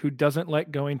preaches, who doesn't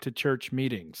like going to church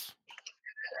meetings.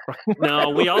 No,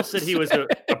 we all said he was a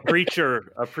preacher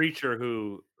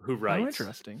who writes. Oh,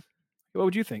 interesting. What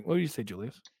would you think? What would you say,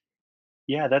 Julius?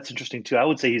 Yeah, that's interesting too. I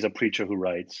would say he's a preacher who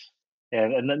writes.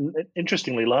 And then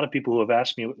interestingly, a lot of people who have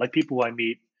asked me, like people who I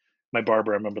meet, my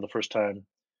barber, I remember the first time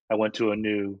I went to a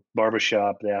new barber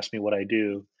shop, they asked me what I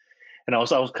do. And I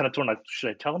was kind of torn, like,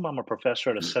 should I tell them I'm a professor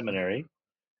at a seminary,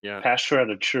 pastor at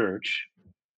a church?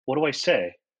 What do I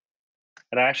say?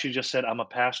 And I actually just said, I'm a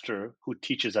pastor who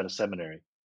teaches at a seminary.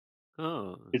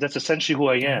 Oh, That's essentially who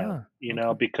I am,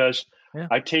 because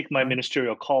I take my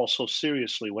ministerial call so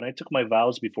seriously. When I took my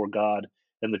vows before God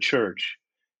and the church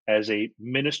as a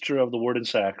minister of the word and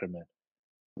sacrament,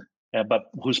 but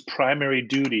whose primary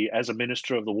duty as a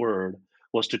minister of the word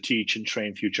was to teach and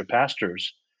train future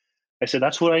pastors, I said,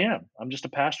 that's who I am. I'm just a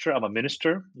pastor. I'm a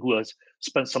minister who has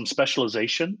spent some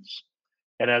specializations,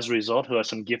 and as a result, who has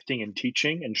some gifting in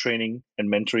teaching and training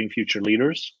and mentoring future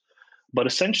leaders. But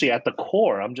essentially, at the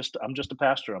core, I'm just a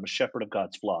pastor. I'm a shepherd of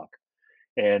God's flock.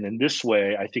 And in this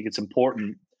way, I think it's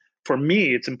important for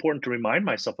me. It's important to remind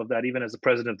myself of that, even as the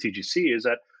president of TGC, is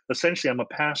that essentially I'm a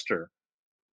pastor.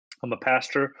 I'm a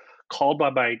pastor called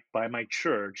by my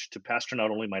church to pastor not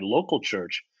only my local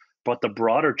church, but the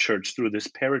broader church through this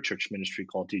parachurch ministry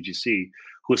called TGC,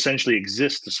 who essentially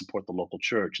exists to support the local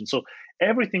church. And so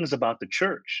everything's about the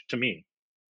church to me.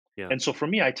 Yeah. And so for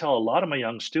me, I tell a lot of my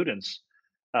young students,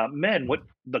 men, what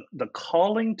the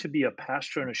calling to be a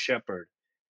pastor and a shepherd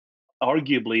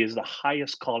arguably is the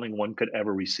highest calling one could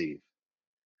ever receive.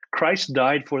 Christ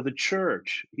died for the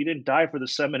church. He didn't die for the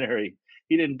seminary.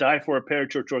 He didn't die for a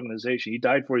parachurch organization. He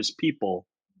died for his people,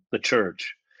 the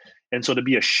church. And so to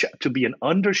be an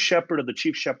under shepherd of the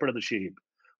chief shepherd of the sheep,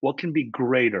 what can be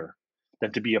greater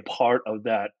than to be a part of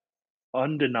that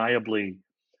undeniably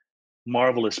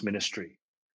marvelous ministry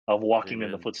of walking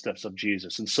in the footsteps of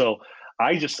Jesus? And so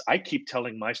I keep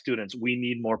telling my students, we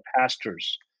need more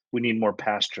pastors. We need more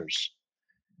pastors.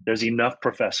 There's enough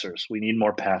professors. We need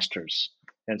more pastors.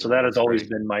 And so that has always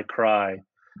been my cry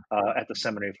at the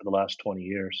seminary for the last 20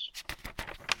 years.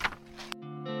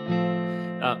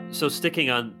 So sticking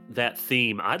on that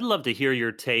theme, I'd love to hear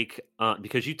your take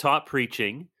because you taught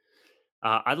preaching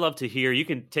I'd love to hear. You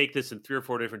can take this in 3 or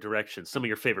 4 different directions. Some of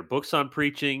your favorite books on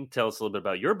preaching. Tell us a little bit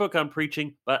about your book on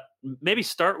preaching, but maybe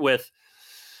start with,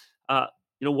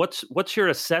 what's your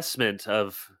assessment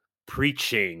of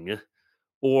preaching,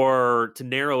 or to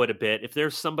narrow it a bit, if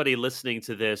there's somebody listening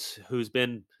to this who's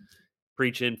been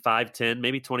preaching 5, 10,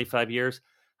 maybe 25 years,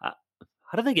 uh,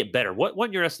 how do they get better? What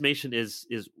in your estimation is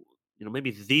maybe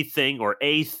the thing or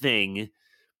a thing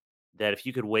that if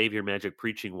you could wave your magic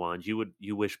preaching wand,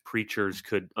 you wish preachers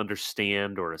could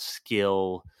understand, or a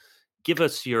skill? Give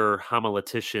us your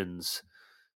homiletician's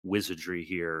wizardry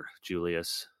here,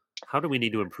 Julius. How do we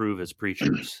need to improve as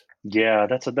preachers? Yeah,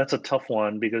 that's a tough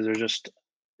one because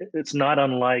it's not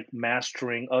unlike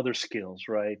mastering other skills,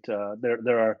 right?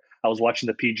 There are. I was watching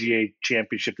the PGA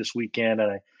Championship this weekend,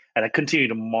 and I continue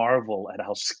to marvel at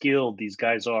how skilled these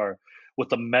guys are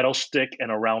with a metal stick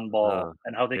and a round ball,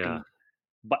 and how they Yeah. can,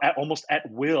 but almost at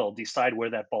will, decide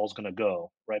where that ball's going to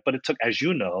go, right? But it took, as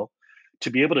you know, to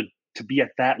be able to be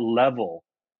at that level.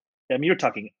 I mean, you're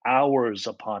talking hours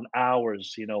upon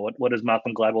hours. What does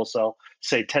Malcolm Gladwell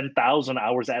say? 10,000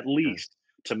 hours at Yeah. least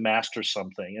to master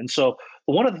something. And so,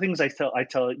 one of the things I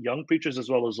tell young preachers as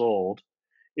well as old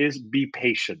is be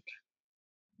patient,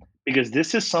 because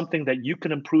this is something that you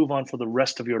can improve on for the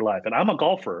rest of your life. And I'm a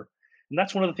golfer, and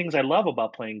that's one of the things I love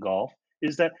about playing golf,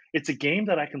 is that it's a game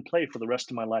that I can play for the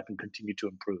rest of my life and continue to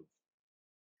improve.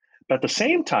 But at the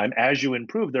same time, as you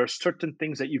improve, there are certain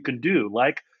things that you can do,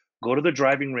 like go to the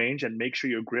driving range and make sure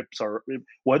your grips are,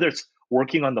 whether it's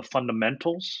working on the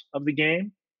fundamentals of the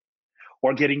game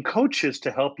or getting coaches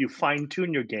to help you fine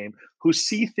tune your game who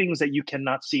see things that you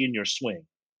cannot see in your swing.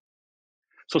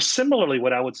 So, similarly,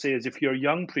 what I would say is if you're a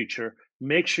young preacher,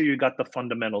 make sure you got the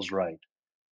fundamentals right.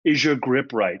 Is your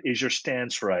grip right? Is your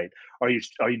stance right? Are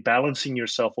you balancing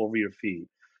yourself over your feet?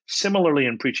 Similarly,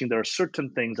 in preaching, there are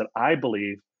certain things that I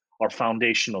believe are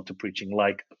foundational to preaching,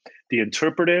 like the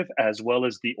interpretive as well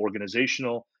as the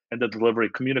organizational and the delivery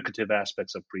communicative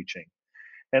aspects of preaching.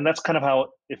 And that's kind of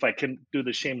how, if I can do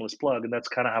the shameless plug, and that's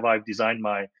kind of how I've designed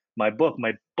my book.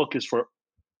 My book is for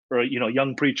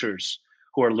young preachers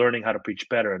who are learning how to preach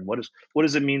better. And what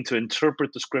does it mean to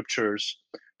interpret the scriptures,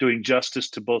 doing justice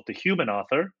to both the human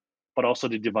author but also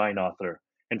the divine author,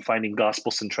 and finding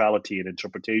gospel centrality in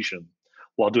interpretation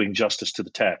while doing justice to the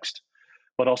text,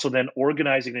 but also then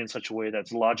organizing it in such a way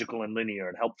that's logical and linear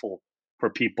and helpful for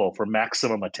people for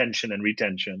maximum attention and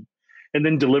retention, and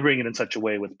then delivering it in such a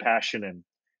way with passion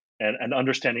and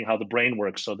understanding how the brain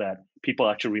works so that people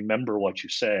actually remember what you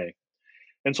say.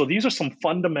 And so these are some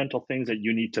fundamental things that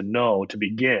you need to know to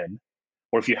begin,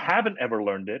 or if you haven't ever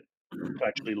learned it, to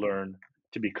actually learn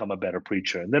to become a better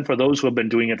preacher. And then for those who have been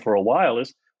doing it for a while,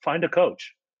 is find a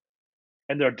coach.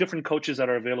 And there are different coaches that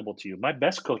are available to you. My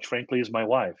best coach, frankly, is my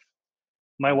wife.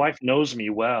 My Mm. wife knows me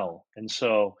well. And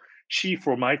so she,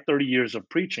 for my 30 years of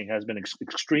preaching, has been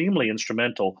extremely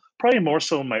instrumental, probably more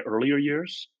so in my earlier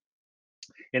years,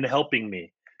 in helping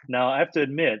me. Now, I have to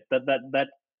admit that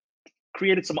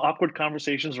created some awkward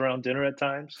conversations around dinner at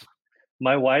times.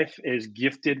 My wife is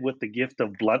gifted with the gift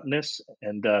of bluntness,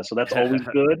 and so that's always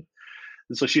good.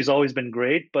 And so she's always been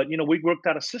great. But we worked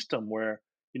out a system where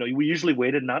we usually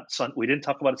waited not sun. We didn't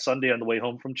talk about it Sunday on the way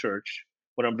home from church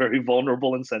when I'm very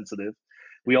vulnerable and sensitive.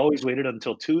 We always waited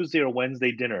until Tuesday or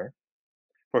Wednesday dinner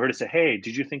for her to say, "Hey,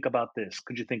 did you think about this?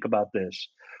 Could you think about this?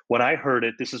 When I heard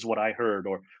it, this is what I heard,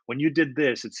 or when you did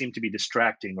this, it seemed to be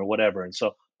distracting, or whatever." And so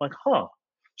I'm like, huh.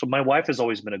 So my wife has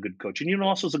always been a good coach, and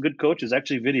also is a good coach is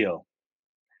actually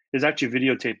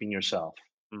videotaping yourself,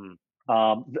 Mm.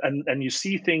 and you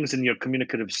see things in your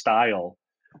communicative style,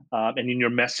 and in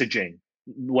your messaging,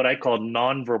 what I call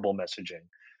nonverbal messaging,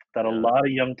 that a Yeah. lot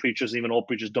of young preachers, even old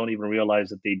preachers, don't even realize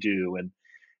that they do.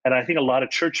 And I think a lot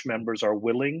of church members are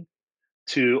willing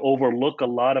to overlook a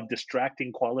lot of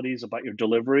distracting qualities about your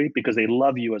delivery because they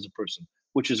love you as a person,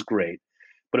 which is great.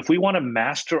 But if we want to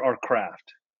master our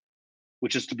craft,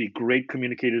 which is to be great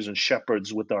communicators and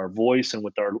shepherds with our voice and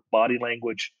with our body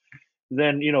language,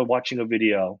 then watching a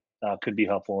video could be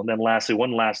helpful. And then lastly,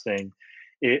 one last thing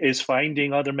is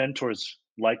finding other mentors,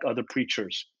 like other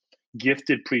preachers,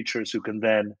 gifted preachers who can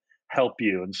then help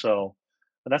you. And so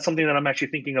that's something that I'm actually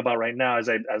thinking about right now as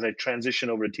I transition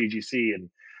over to TGC, and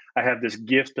I have this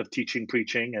gift of teaching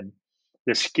preaching and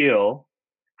this skill.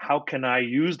 How can I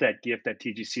use that gift at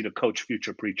TGC to coach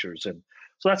future preachers? And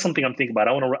so that's something I'm thinking about.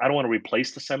 I don't want to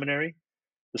replace the seminary.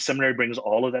 The seminary brings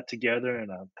all of that together in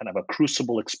a kind of a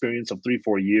crucible experience of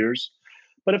 3-4 years.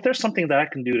 But if there's something that I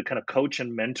can do to kind of coach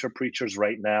and mentor preachers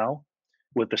right now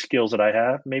with the skills that I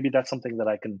have, maybe that's something that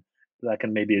I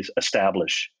can maybe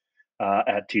establish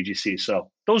at TGC.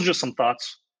 So those are just some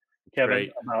thoughts, Kevin,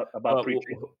 Great. about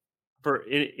preaching. For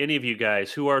any of you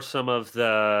guys, who are some of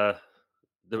the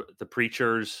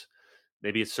preachers?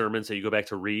 Maybe it's sermons that you go back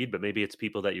to read, but maybe it's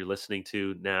people that you're listening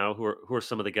to now. Who are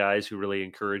some of the guys who really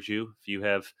encourage you? If you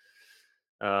have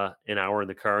an hour in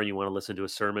the car and you want to listen to a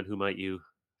sermon, who might you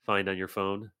find on your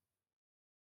phone?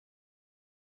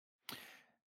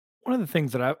 One of the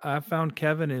things that I've found,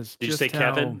 Kevin, is Did you say just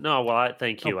how Kevin? No, well,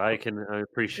 thank oh, you. I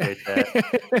appreciate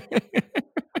that.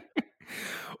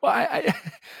 well,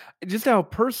 just how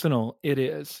personal it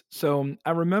is. So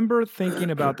I remember thinking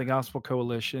about the Gospel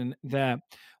Coalition that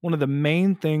one of the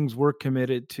main things we're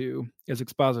committed to is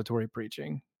expository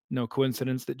preaching. No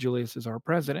coincidence that Julius is our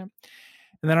president.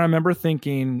 And then I remember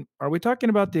thinking, are we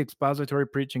talking about the expository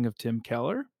preaching of Tim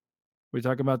Keller? Are we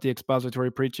talking about the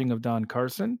expository preaching of Don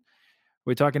Carson? Are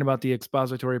we talking about the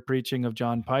expository preaching of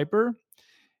John Piper?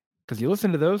 Because you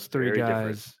listen to those three Very different.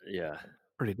 guys, Yeah.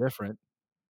 pretty different,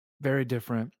 very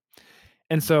different.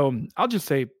 And so I'll just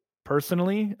say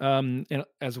personally, and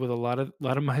as with a lot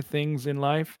of my things in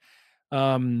life,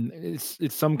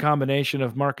 it's some combination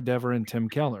of Mark Dever and Tim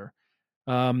Keller.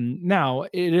 Now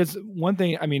it is one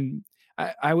thing. I mean,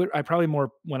 I probably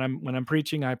more when I'm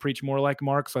preaching, I preach more like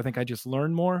Mark, so I think I just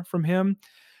learn more from him.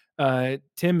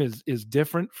 Tim is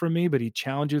different from me, but he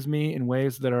challenges me in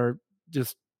ways that are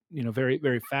just very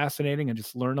very fascinating, and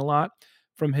just learn a lot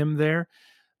from him there.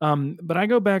 But I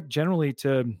go back generally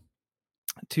to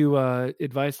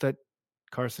advice that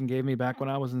Carson gave me back when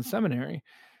I was in seminary,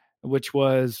 which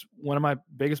was one of my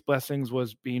biggest blessings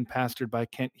was being pastored by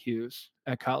Kent Hughes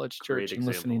at College Great Church and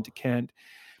listening example. to Kent.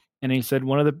 And he said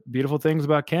one of the beautiful things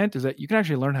about Kent is that you can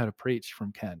actually learn how to preach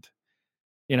from Kent.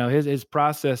 His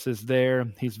process is there.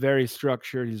 He's very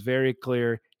structured. He's very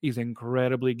clear. He's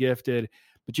incredibly gifted,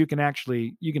 but you can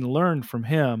learn from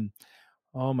him.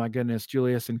 Oh my goodness,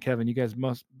 Julius and Kevin, you guys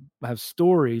must have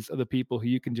stories of the people who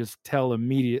you can just tell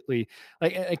immediately.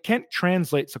 Like Kent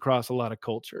translates across a lot of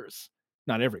cultures.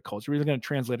 Not every culture. He's going to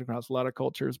translate across a lot of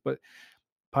cultures, but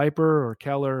Piper or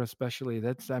Keller, especially,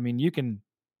 you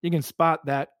can spot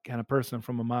that kind of person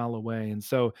from a mile away. And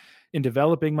so, in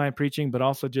developing my preaching, but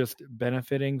also just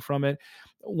benefiting from it,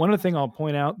 one of the things I'll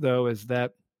point out though is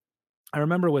that I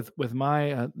remember with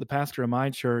my the pastor of my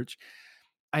church,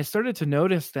 I started to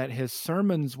notice that his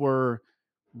sermons were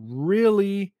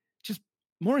really just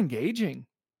more engaging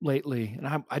lately,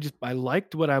 and I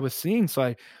liked what I was seeing.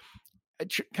 So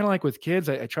kind of like with kids,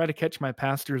 I try to catch my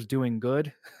pastors doing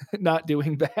good, not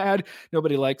doing bad.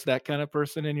 Nobody likes that kind of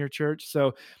person in your church.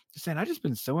 So just saying, I've just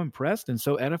been so impressed and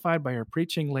so edified by your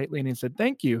preaching lately. And he said,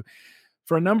 "Thank you.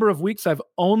 For a number of weeks, I've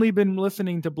only been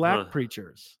listening to black Huh.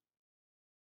 preachers."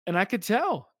 And I could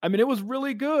tell. I mean, it was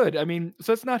really good. I mean,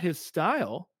 so it's not his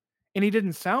style, and he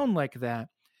didn't sound like that,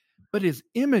 but his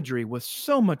imagery was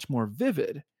so much more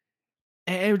vivid.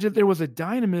 And there was a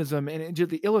dynamism, and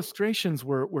the illustrations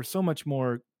were so much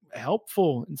more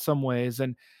helpful in some ways.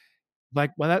 And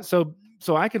like, well, so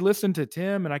I could listen to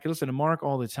Tim and I could listen to Mark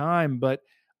all the time, but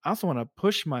I also want to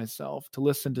push myself to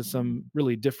listen to some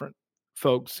really different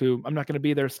folks who I'm not going to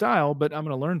be their style, but I'm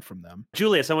going to learn from them.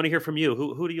 Julius, I want to hear from you.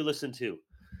 Who do you listen to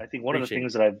I think one of the preaching?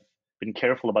 things that I've been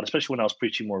careful about, especially when I was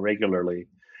preaching more regularly,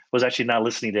 was actually not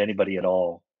listening to anybody at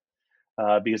all.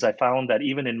 Because I found that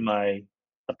even in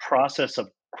the process of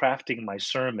crafting my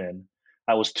sermon,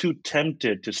 I was too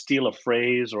tempted to steal a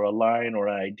phrase or a line or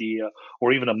an idea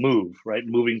or even a move, right?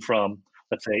 Moving from,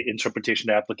 let's say, interpretation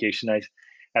to application. And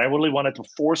I really wanted to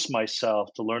force myself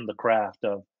to learn the craft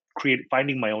of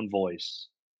finding my own voice,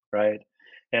 right?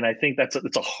 And I think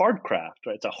it's a hard craft,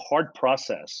 right? It's a hard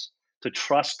process to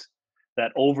trust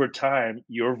that over time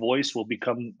your voice will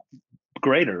become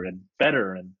greater and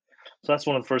better. And so that's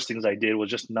one of the first things I did was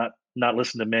just not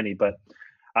listen to many. But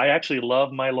I actually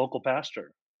love my local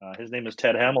pastor. His name is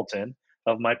Ted Hamilton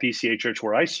of my PCA church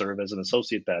where I serve as an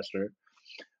associate pastor.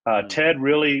 Mm. Ted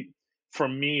really, for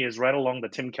me, is right along the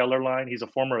Tim Keller line. He's a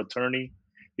former attorney.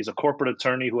 He's a corporate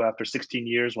attorney who, after 16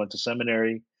 years, went to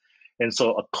seminary. And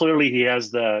so clearly he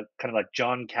has the kind of like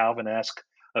John Calvin esque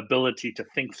ability to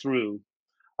think through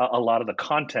a lot of the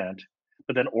content,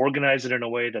 but then organize it in a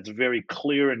way that's very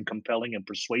clear and compelling and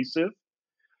persuasive.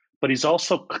 But he's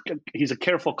a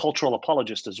careful cultural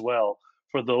apologist as well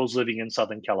for those living in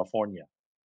Southern California.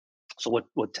 So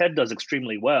what Ted does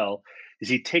extremely well is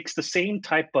he takes the same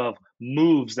type of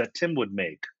moves that Tim would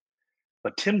make,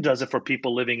 but Tim does it for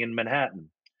people living in Manhattan.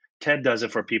 Ted does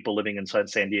it for people living in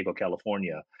San Diego,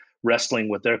 California, wrestling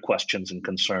with their questions and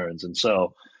concerns. And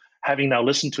so, having now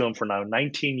listened to him for now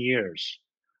 19 years,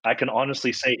 I can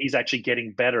honestly say he's actually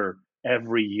getting better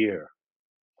every year.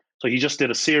 So he just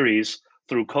did a series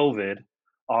through COVID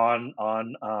on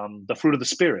the fruit of the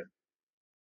spirit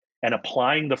and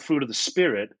applying the fruit of the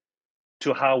spirit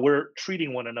to how we're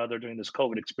treating one another during this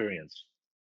COVID experience.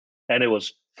 And it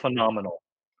was phenomenal,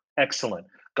 excellent,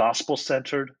 gospel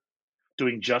centered,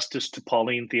 doing justice to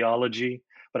Pauline theology,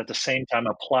 but at the same time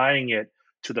applying it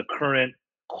to the current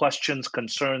questions,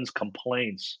 concerns,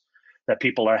 complaints that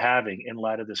people are having in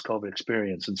light of this COVID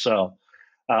experience. And so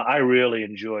I really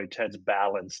enjoyed Ted's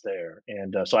balance there.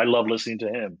 And so I love listening to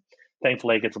him.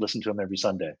 Thankfully, I get to listen to him every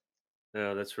Sunday.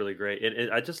 Oh, that's really great.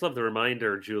 And I just love the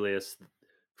reminder, Julius,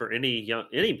 for any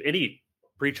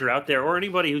preacher out there or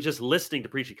anybody who's just listening to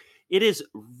preaching. It is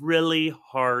really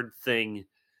hard thing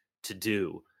to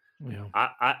do. Yeah.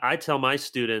 I tell my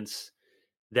students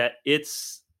that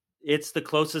it's the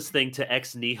closest thing to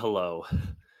ex nihilo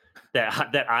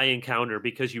that I encounter,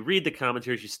 because you read the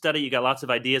commentaries, you study, you got lots of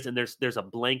ideas, and there's a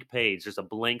blank page, there's a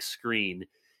blank screen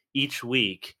each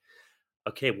week.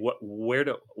 Okay,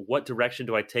 what direction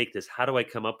do I take this? How do I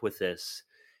come up with this?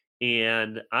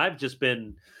 And I've just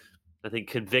been, I think,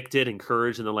 convicted,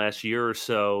 encouraged in the last year or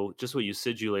so. Just what you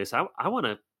said, Julius. I want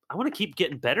to keep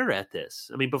getting better at this.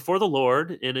 I mean, before the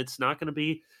Lord, and it's not going to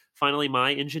be finally my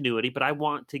ingenuity, but I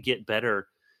want to get better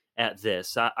at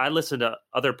this. I listen to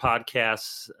other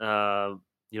podcasts,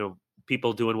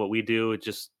 people doing what we do,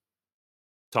 just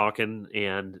talking,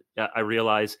 and I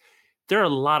realize there are a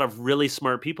lot of really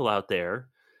smart people out there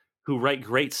who write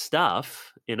great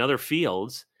stuff in other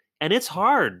fields, and it's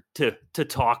hard to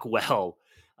talk well.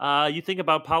 You think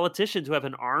about politicians who have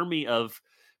an army of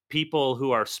people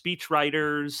who are speech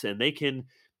writers, and they can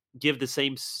give the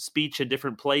same speech in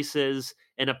different places.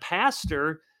 And a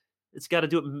pastor, it's got to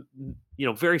do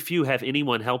it. Very few have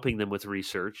anyone helping them with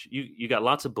research. You got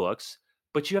lots of books,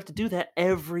 but you have to do that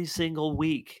every single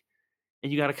week.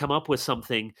 And you got to come up with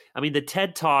something. I mean, the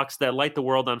TED Talks that light the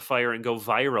world on fire and go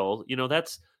viral,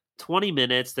 that's 20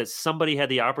 minutes that somebody had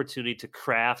the opportunity to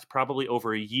craft probably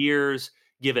over years,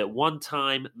 give it one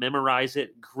time, memorize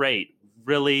it. Great.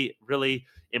 Really, really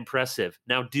impressive.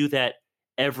 Now do that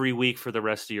every week for the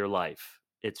rest of your life.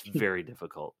 It's very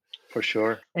difficult. For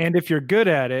sure. And if you're good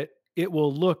at it, it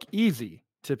will look easy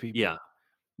to people. Yeah.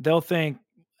 They'll think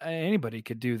anybody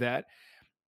could do that.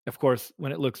 Of course,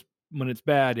 when it's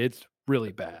bad, it's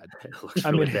really bad. It looks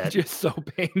really bad. It's just so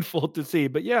painful to see.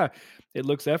 But yeah, it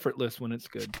looks effortless when it's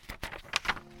good.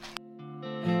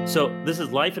 So this is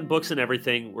Life and Books and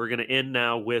Everything. We're going to end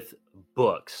now with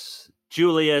books.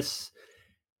 Julius,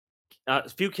 a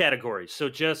few categories. So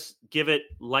just give it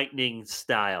lightning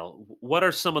style. What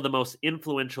are some of the most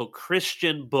influential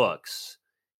Christian books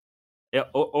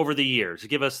over the years?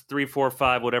 Give us 3, 4,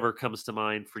 5, whatever comes to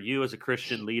mind for you as a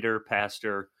Christian leader,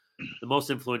 pastor, the most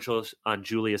influential on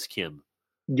Julius Kim.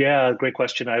 Yeah, great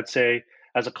question. I'd say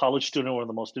as a college student, one of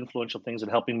the most influential things in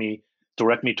helping me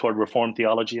direct me toward Reformed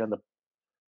theology and the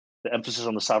emphasis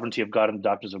on the sovereignty of God and the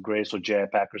doctrines of grace, or J.I.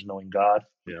 Packer's Knowing God.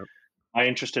 Yeah. My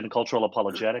interest in cultural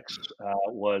apologetics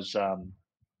was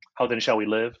How Then Shall We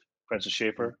Live, Francis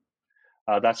Schaeffer.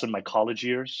 That's in my college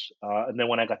years. And then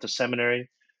when I got to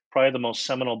seminary, probably the most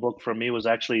seminal book for me was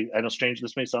actually, I know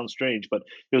this may sound strange, but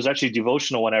it was actually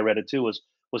devotional when I read it too, was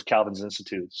Calvin's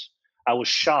Institutes. I was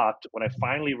shocked when I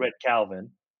finally read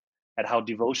Calvin at how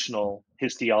devotional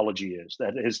his theology is,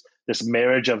 that this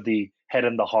marriage of the head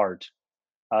and the heart,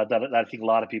 that I think a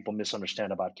lot of people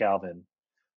misunderstand about Calvin.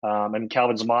 And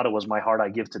Calvin's motto was, "My heart I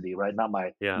give to thee," right? Not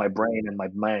my brain and my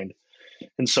mind.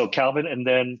 And so Calvin, and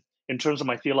then in terms of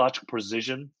my theological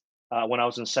precision, when I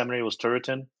was in seminary, it was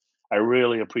Turretin. I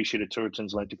really appreciated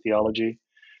Turretin's lengthy theology.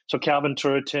 So Calvin,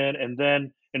 Turretin, and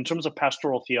then in terms of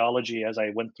pastoral theology, as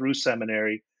I went through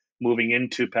seminary, moving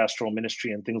into pastoral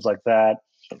ministry and things like that,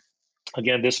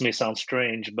 again, this may sound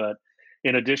strange, but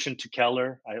in addition to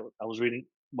Keller, I was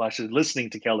listening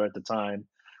to Keller at the time.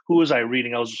 Who was I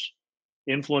reading? I was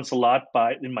influenced a lot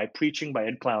in my preaching by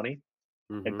Ed Clowney,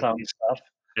 Ed Clowney stuff.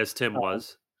 As Tim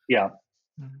was. Yeah.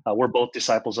 We're both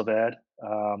disciples of Ed.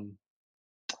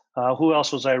 Who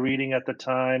else was I reading at the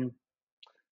time?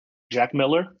 Jack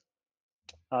Miller.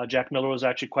 Jack Miller was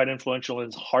actually quite influential in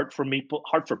his Heart for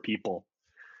People.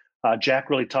 Jack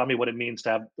really taught me what it means to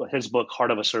have his book,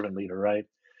 Heart of a Servant Leader, right?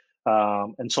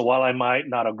 And so while I might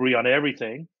not agree on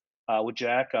everything with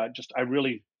Jack,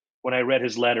 when I read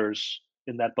his letters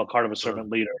in that book, Heart of a Servant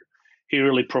Leader, he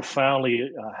really profoundly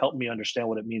helped me understand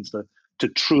what it means to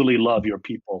truly love your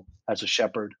people as a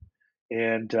shepherd.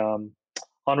 And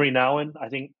Henri Nouwen, I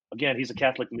think, again, he's a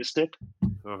Catholic mystic,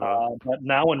 but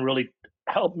Nouwen really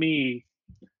helped me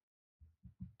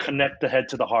connect the head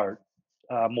to the heart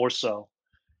more so.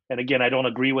 And again, I don't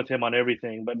agree with him on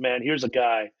everything, but man, here's a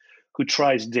guy who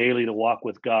tries daily to walk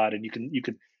with God, and you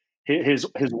could his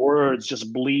words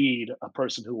just bleed a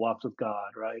person who walks with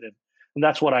God, right? And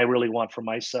that's what I really want for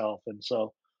myself. And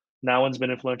so Nouwen's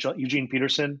been influential. Eugene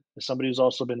Peterson is somebody who's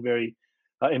also been very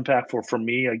impactful for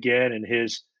me, again, in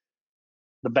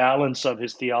the balance of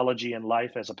his theology and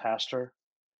life as a pastor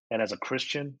and as a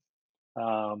Christian.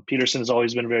 Peterson has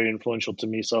always been very influential to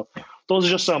me. So those are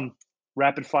just some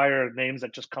rapid fire names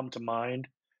that just come to mind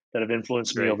that have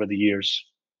influenced me Great. over the years.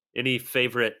 Any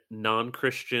favorite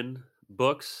non-Christian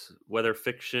books, whether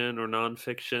fiction or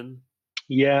nonfiction?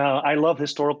 Yeah, I love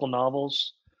historical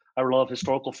novels. I love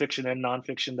historical fiction and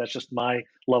nonfiction. That's just my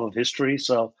love of history.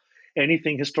 So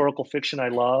anything historical fiction, I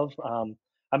love.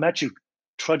 I'm actually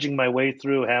trudging my way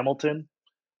through Hamilton.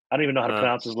 I don't even know how to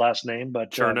pronounce his last name,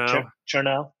 but Chernow.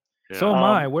 Chernow. Yeah. So am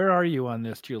I. Where are you on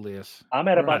this, Julius? I'm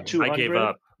at Where about are you? 200. I gave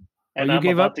up. And you I'm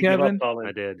gave about up, to Kevin? give up, Colin.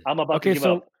 I did. I'm about Okay, to give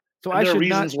up. so And I there are should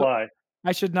reasons not. why.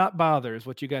 I should not bother, is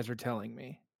what you guys are telling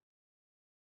me.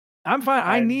 I'm fine.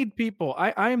 I need people.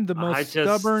 I am the most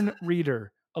stubborn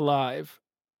reader alive.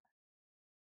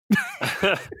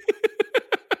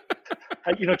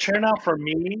 Chernow, for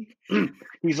me,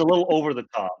 he's a little over the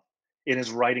top in his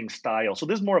writing style. So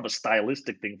this is more of a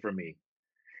stylistic thing for me.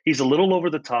 He's a little over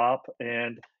the top,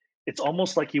 and it's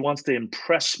almost like he wants to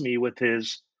impress me with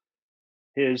his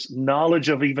knowledge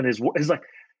of even his work. It's like,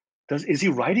 is he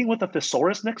writing with a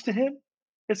thesaurus next to him?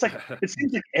 It's like, it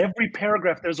seems like every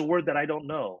paragraph there's a word that I don't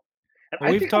know. And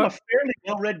I think I'm a fairly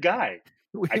well-read guy.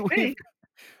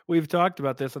 We've talked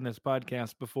about this on this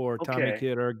podcast before. Okay. Tommy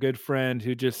Kidd, our good friend,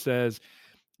 who just says,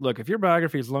 look, if your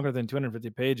biography is longer than 250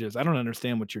 pages, I don't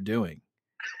understand what you're doing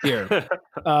here.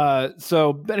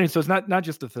 So it's not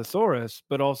just the thesaurus,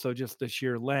 but also just the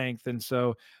sheer length. And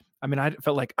so, I mean, I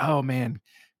felt like, oh man,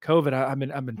 COVID,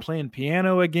 I've been playing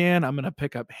piano again. I'm going to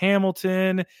pick up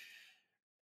Hamilton.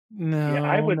 No, yeah,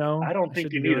 I don't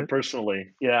think you need it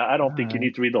personally. Yeah, I don't think you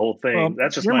need to read the whole thing. Well,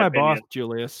 that's just you're my opinion. boss,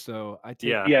 Julius. So I take.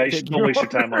 Yeah, you shouldn't waste your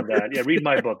time on that. Yeah, read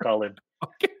my book, Colin.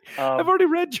 Okay, I've already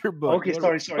read your book. Okay,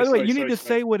 sorry. By the way, you need to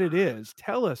say what it is.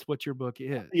 Tell us what your book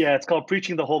is. Yeah, it's called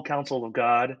Preaching the Whole Counsel of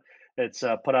God. It's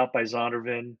put out by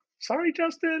Zondervan. Sorry,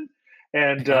 Justin.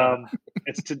 And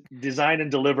it's to design and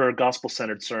deliver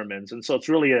gospel-centered sermons. And so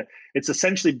it's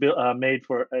essentially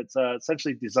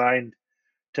essentially designed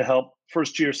to help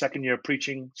first year, second year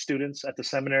preaching students at the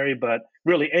seminary, but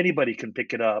really anybody can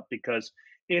pick it up, because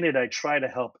in it I try to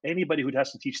help anybody who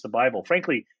has to teach the Bible,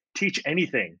 frankly, teach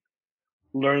anything,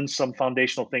 learn some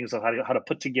foundational things of how to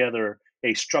put together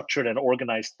a structured and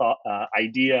organized thought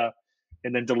idea,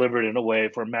 and then deliver it in a way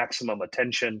for maximum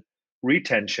attention,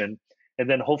 retention, and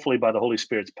then hopefully by the Holy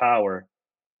Spirit's power,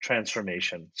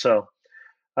 transformation. So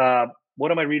what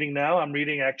am I reading now? I'm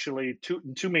reading actually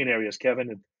two main areas,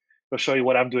 Kevin. I'll show you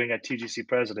what I'm doing at TGC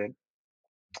President.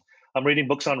 I'm reading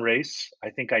books on race. I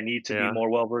think I need to be more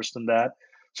well-versed in that.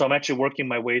 So I'm actually working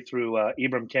my way through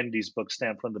Ibram Kennedy's book,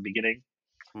 Stamped from the Beginning.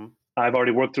 I've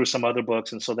already worked through some other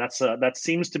books. And so that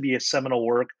seems to be a seminal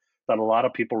work that a lot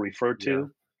of people refer to. Yeah.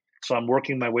 So I'm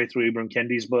working my way through Ibram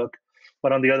Kennedy's book.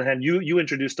 But on the other hand, you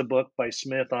introduced a book by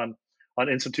Smith on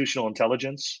institutional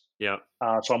intelligence. Yeah.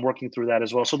 So I'm working through that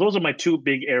as well. So those are my two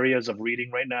big areas of reading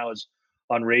right now, is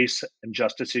on race and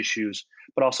justice issues,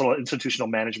 but also on institutional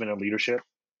management and leadership.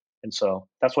 And so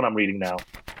that's what I'm reading now.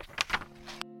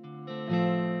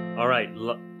 All right.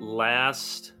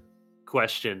 Last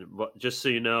question. Just so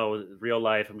you know, real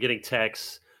life, I'm getting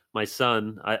texts. My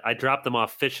son, I dropped them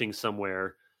off fishing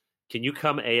somewhere. Can you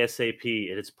come ASAP?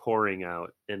 It is pouring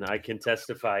out. And I can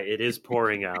testify it is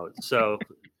pouring out. So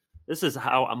this is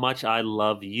how much I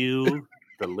love you,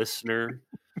 the listener.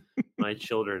 My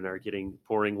children are getting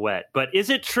pouring wet. But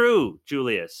is it true,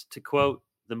 Julius, to quote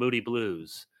the Moody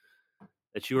Blues,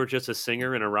 that you were just a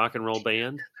singer in a rock and roll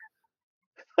band?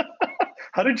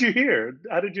 How did you hear?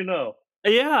 How did you know?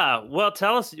 Yeah, well,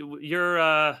 tell us. You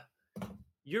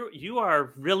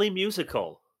are really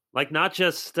musical. Like, not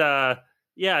just I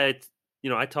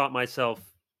taught myself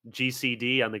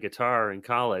GCD on the guitar in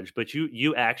college, but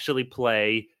you actually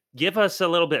play. Give us a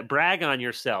little bit, brag on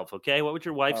yourself, okay? What would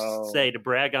your wife say to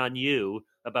brag on you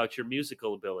about your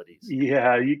musical abilities?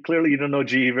 Yeah, you don't know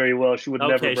G very well. She would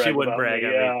never brag she wouldn't brag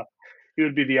on me. It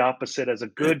would be the opposite. As a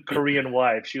good Korean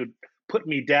wife, she would put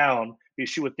me down because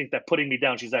she would think that putting me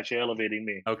down, she's actually elevating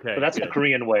me. Okay. But that's the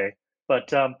Korean way. But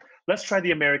let's try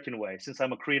the American way, since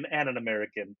I'm a Korean and an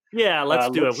American. Yeah, let's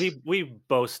do it. We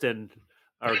boast in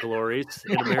our glories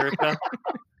in America.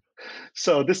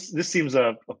 So this seems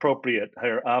appropriate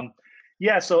here.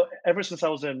 So ever since I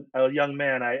was a young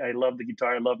man, I loved the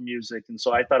guitar, I loved music. And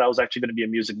so I thought I was actually going to be a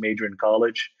music major in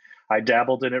college. I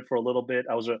dabbled in it for a little bit.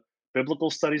 I was a biblical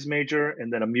studies major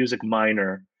and then a music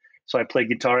minor. So I played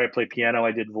guitar, I played piano,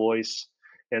 I did voice.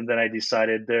 And then I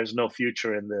decided there's no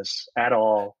future in this at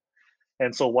all.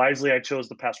 And so wisely, I chose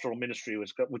the pastoral ministry,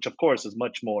 which of course is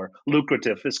much more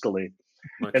lucrative fiscally.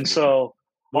 Much And more. so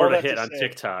More all of a that to hit on say,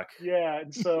 TikTok. yeah.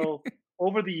 And so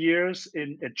over the years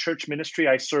in church ministry,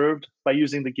 I served by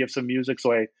using the gifts of music.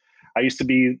 So I used to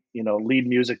be, lead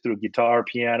music through guitar,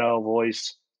 piano,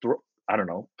 voice, I don't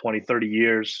know, 20, 30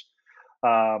 years.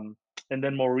 And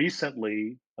then more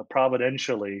recently,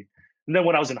 providentially, and then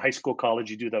when I was in high school, college,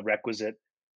 you do the requisite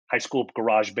high school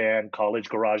garage band, college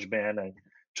garage band. I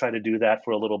tried to do that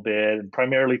for a little bit, and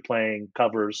primarily playing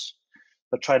covers,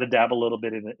 but try to dabble a little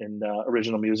bit in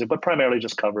original music, but primarily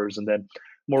just covers. And then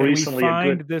more Can recently, we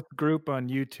find this group on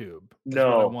YouTube? Is what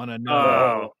I no, want to know.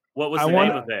 Oh, what was I the want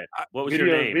name of it? What was videos, your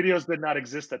name? videos did not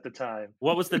exist at the time.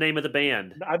 What was the name of the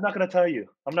band? I'm not going to tell you.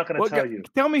 I'm not going to tell you.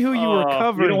 Tell me who you were Oh,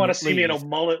 covering. You don't want to at see me in a least.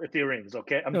 mullet with earrings,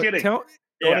 okay? I'm No, kidding. Tell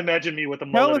Don't Yeah. imagine me with a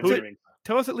mullet with us earrings.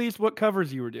 Tell us at least what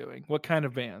covers you were doing. What kind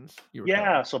of bands you were Yeah,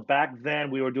 covering. so back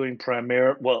then we were doing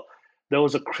there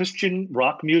was a Christian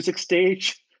rock music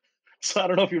stage. So I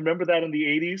don't know if you remember that in the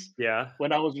 80s Yeah.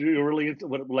 when I was really into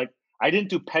I didn't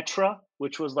do Petra,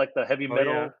 which was like the heavy Oh,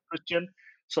 metal yeah. Christian.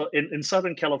 So in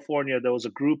Southern California, there was a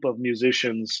group of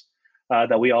musicians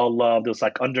that we all loved. It was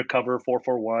like Undercover,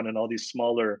 441, and all these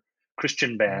smaller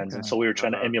Christian bands. And Okay. so we were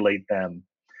trying to emulate them.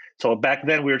 So back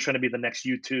then we were trying to be the next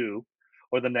U2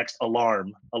 or the next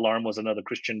Alarm. Alarm was another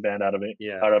Christian band out of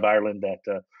Ireland.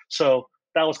 So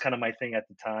that was kind of my thing at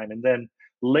the time. And then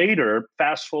later,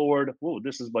 fast forward,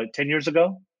 this is about 10 years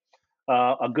ago,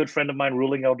 a good friend of mine,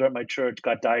 ruling elder at my church,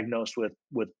 got diagnosed with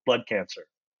blood cancer,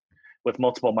 with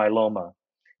multiple myeloma,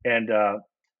 and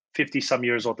 50 some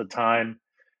years old at the time,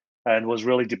 and was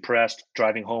really depressed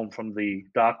driving home from the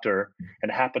doctor,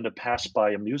 and happened to pass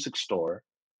by a music store,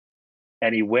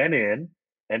 and he went in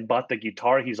and bought the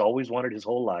guitar he's always wanted his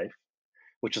whole life,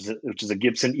 which is a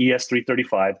Gibson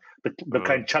ES335, the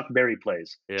kind Chuck Berry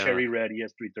plays, cherry red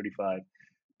ES335.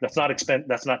 That's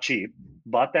not cheap.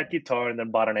 Bought that guitar and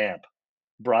then bought an amp,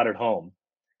 brought it home.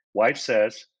 Wife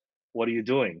says, "What are you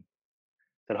doing?"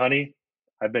 Said, "Honey,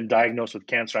 I've been diagnosed with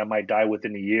cancer. I might die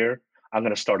within a year. I'm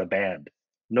going to start a band."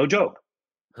 No joke.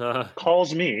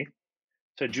 Calls me,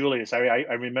 said, "Julius, I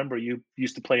remember you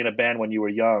used to play in a band when you were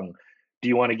young. Do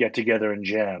you want to get together and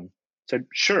jam?" Said,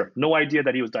 "Sure." No idea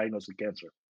that he was diagnosed with cancer.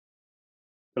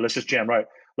 But let's just jam. Right.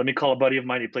 Let me call a buddy of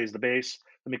mine who plays the bass.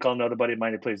 Let me call another buddy of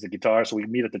mine who plays the guitar. So we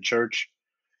meet at the church.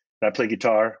 And I play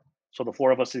guitar. So the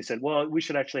four of us, he said, "Well, we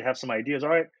should actually have some ideas. All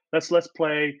right, let's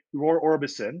play Roy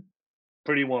Orbison,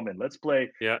 Pretty Woman. Let's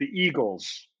play the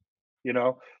Eagles,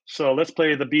 So let's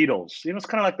play the Beatles. It's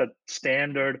kind of like the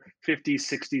standard 50s,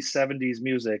 60s, 70s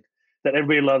music that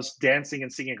everybody loves dancing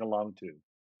and singing along to.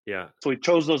 Yeah. So we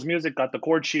chose those music, got the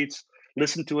chord sheets,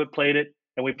 listened to it, played it,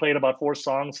 and we played about 4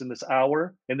 songs in this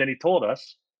hour. And then he told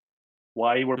us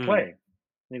why we were playing.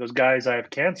 And he goes, "Guys, I have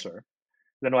cancer."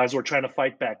 Then as we're trying to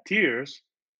fight back tears,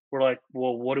 we're like,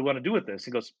 "Well, what do we want to do with this?"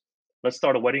 He goes, "Let's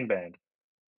start a wedding band."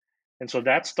 And so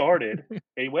that started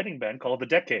a wedding band called the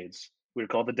Decades. We were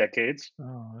called the Decades.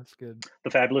 Oh, that's good.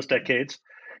 The Fabulous Decades.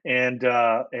 And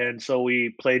so we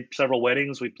played several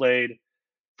weddings. We played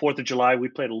 4th of July. We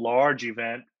played a large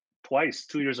event twice,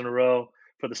 2 years in a row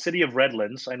for the city of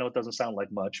Redlands. I know it doesn't sound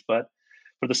like much, but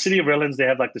for the city of Redlands, they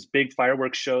have like this big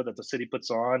fireworks show that the city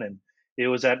puts on. And it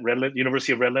was at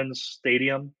University of Redlands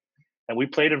Stadium. And we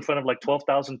played in front of like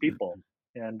 12,000 people.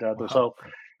 And so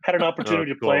had an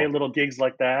opportunity to play little gigs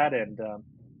like that. And,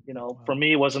 for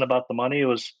me, it wasn't about the money. It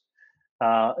was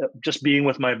just being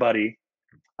with my buddy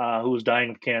who was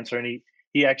dying of cancer. And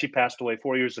he actually passed away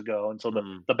 4 years ago. And so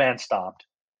the band stopped.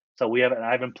 So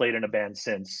I haven't played in a band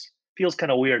since. Feels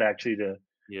kind of weird actually to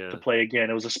play again.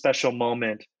 It was a special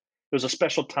moment. It was a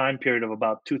special time period of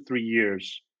about 2-3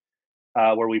 years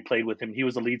where we played with him. He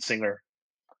was the lead singer.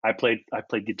 I played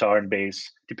guitar and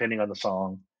bass depending on the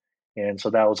song. And so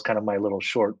that was kind of my little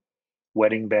short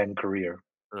wedding band career.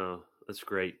 Oh, that's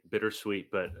great.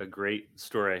 Bittersweet, but a great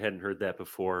story. I hadn't heard that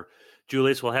before.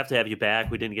 Julius, we'll have to have you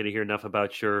back. We didn't get to hear enough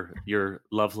about your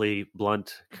lovely,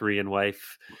 blunt Korean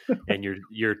wife and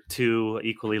your 2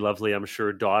 equally lovely, I'm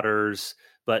sure, daughters.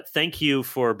 But thank you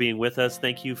for being with us.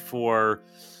 Thank you for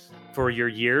your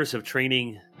years of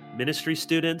training ministry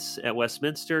students at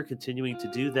Westminster, continuing to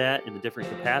do that in a different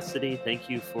capacity. Thank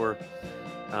you for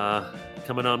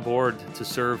coming on board to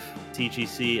serve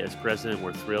TGC as president.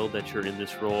 We're thrilled that you're in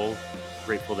this role.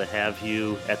 Grateful to have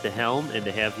you at the helm and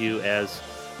to have you as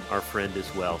our friend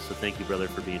as well. So thank you, brother,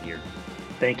 for being here.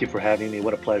 Thank you for having me.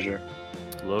 What a pleasure.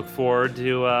 Look forward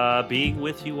to being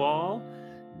with you all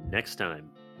next time.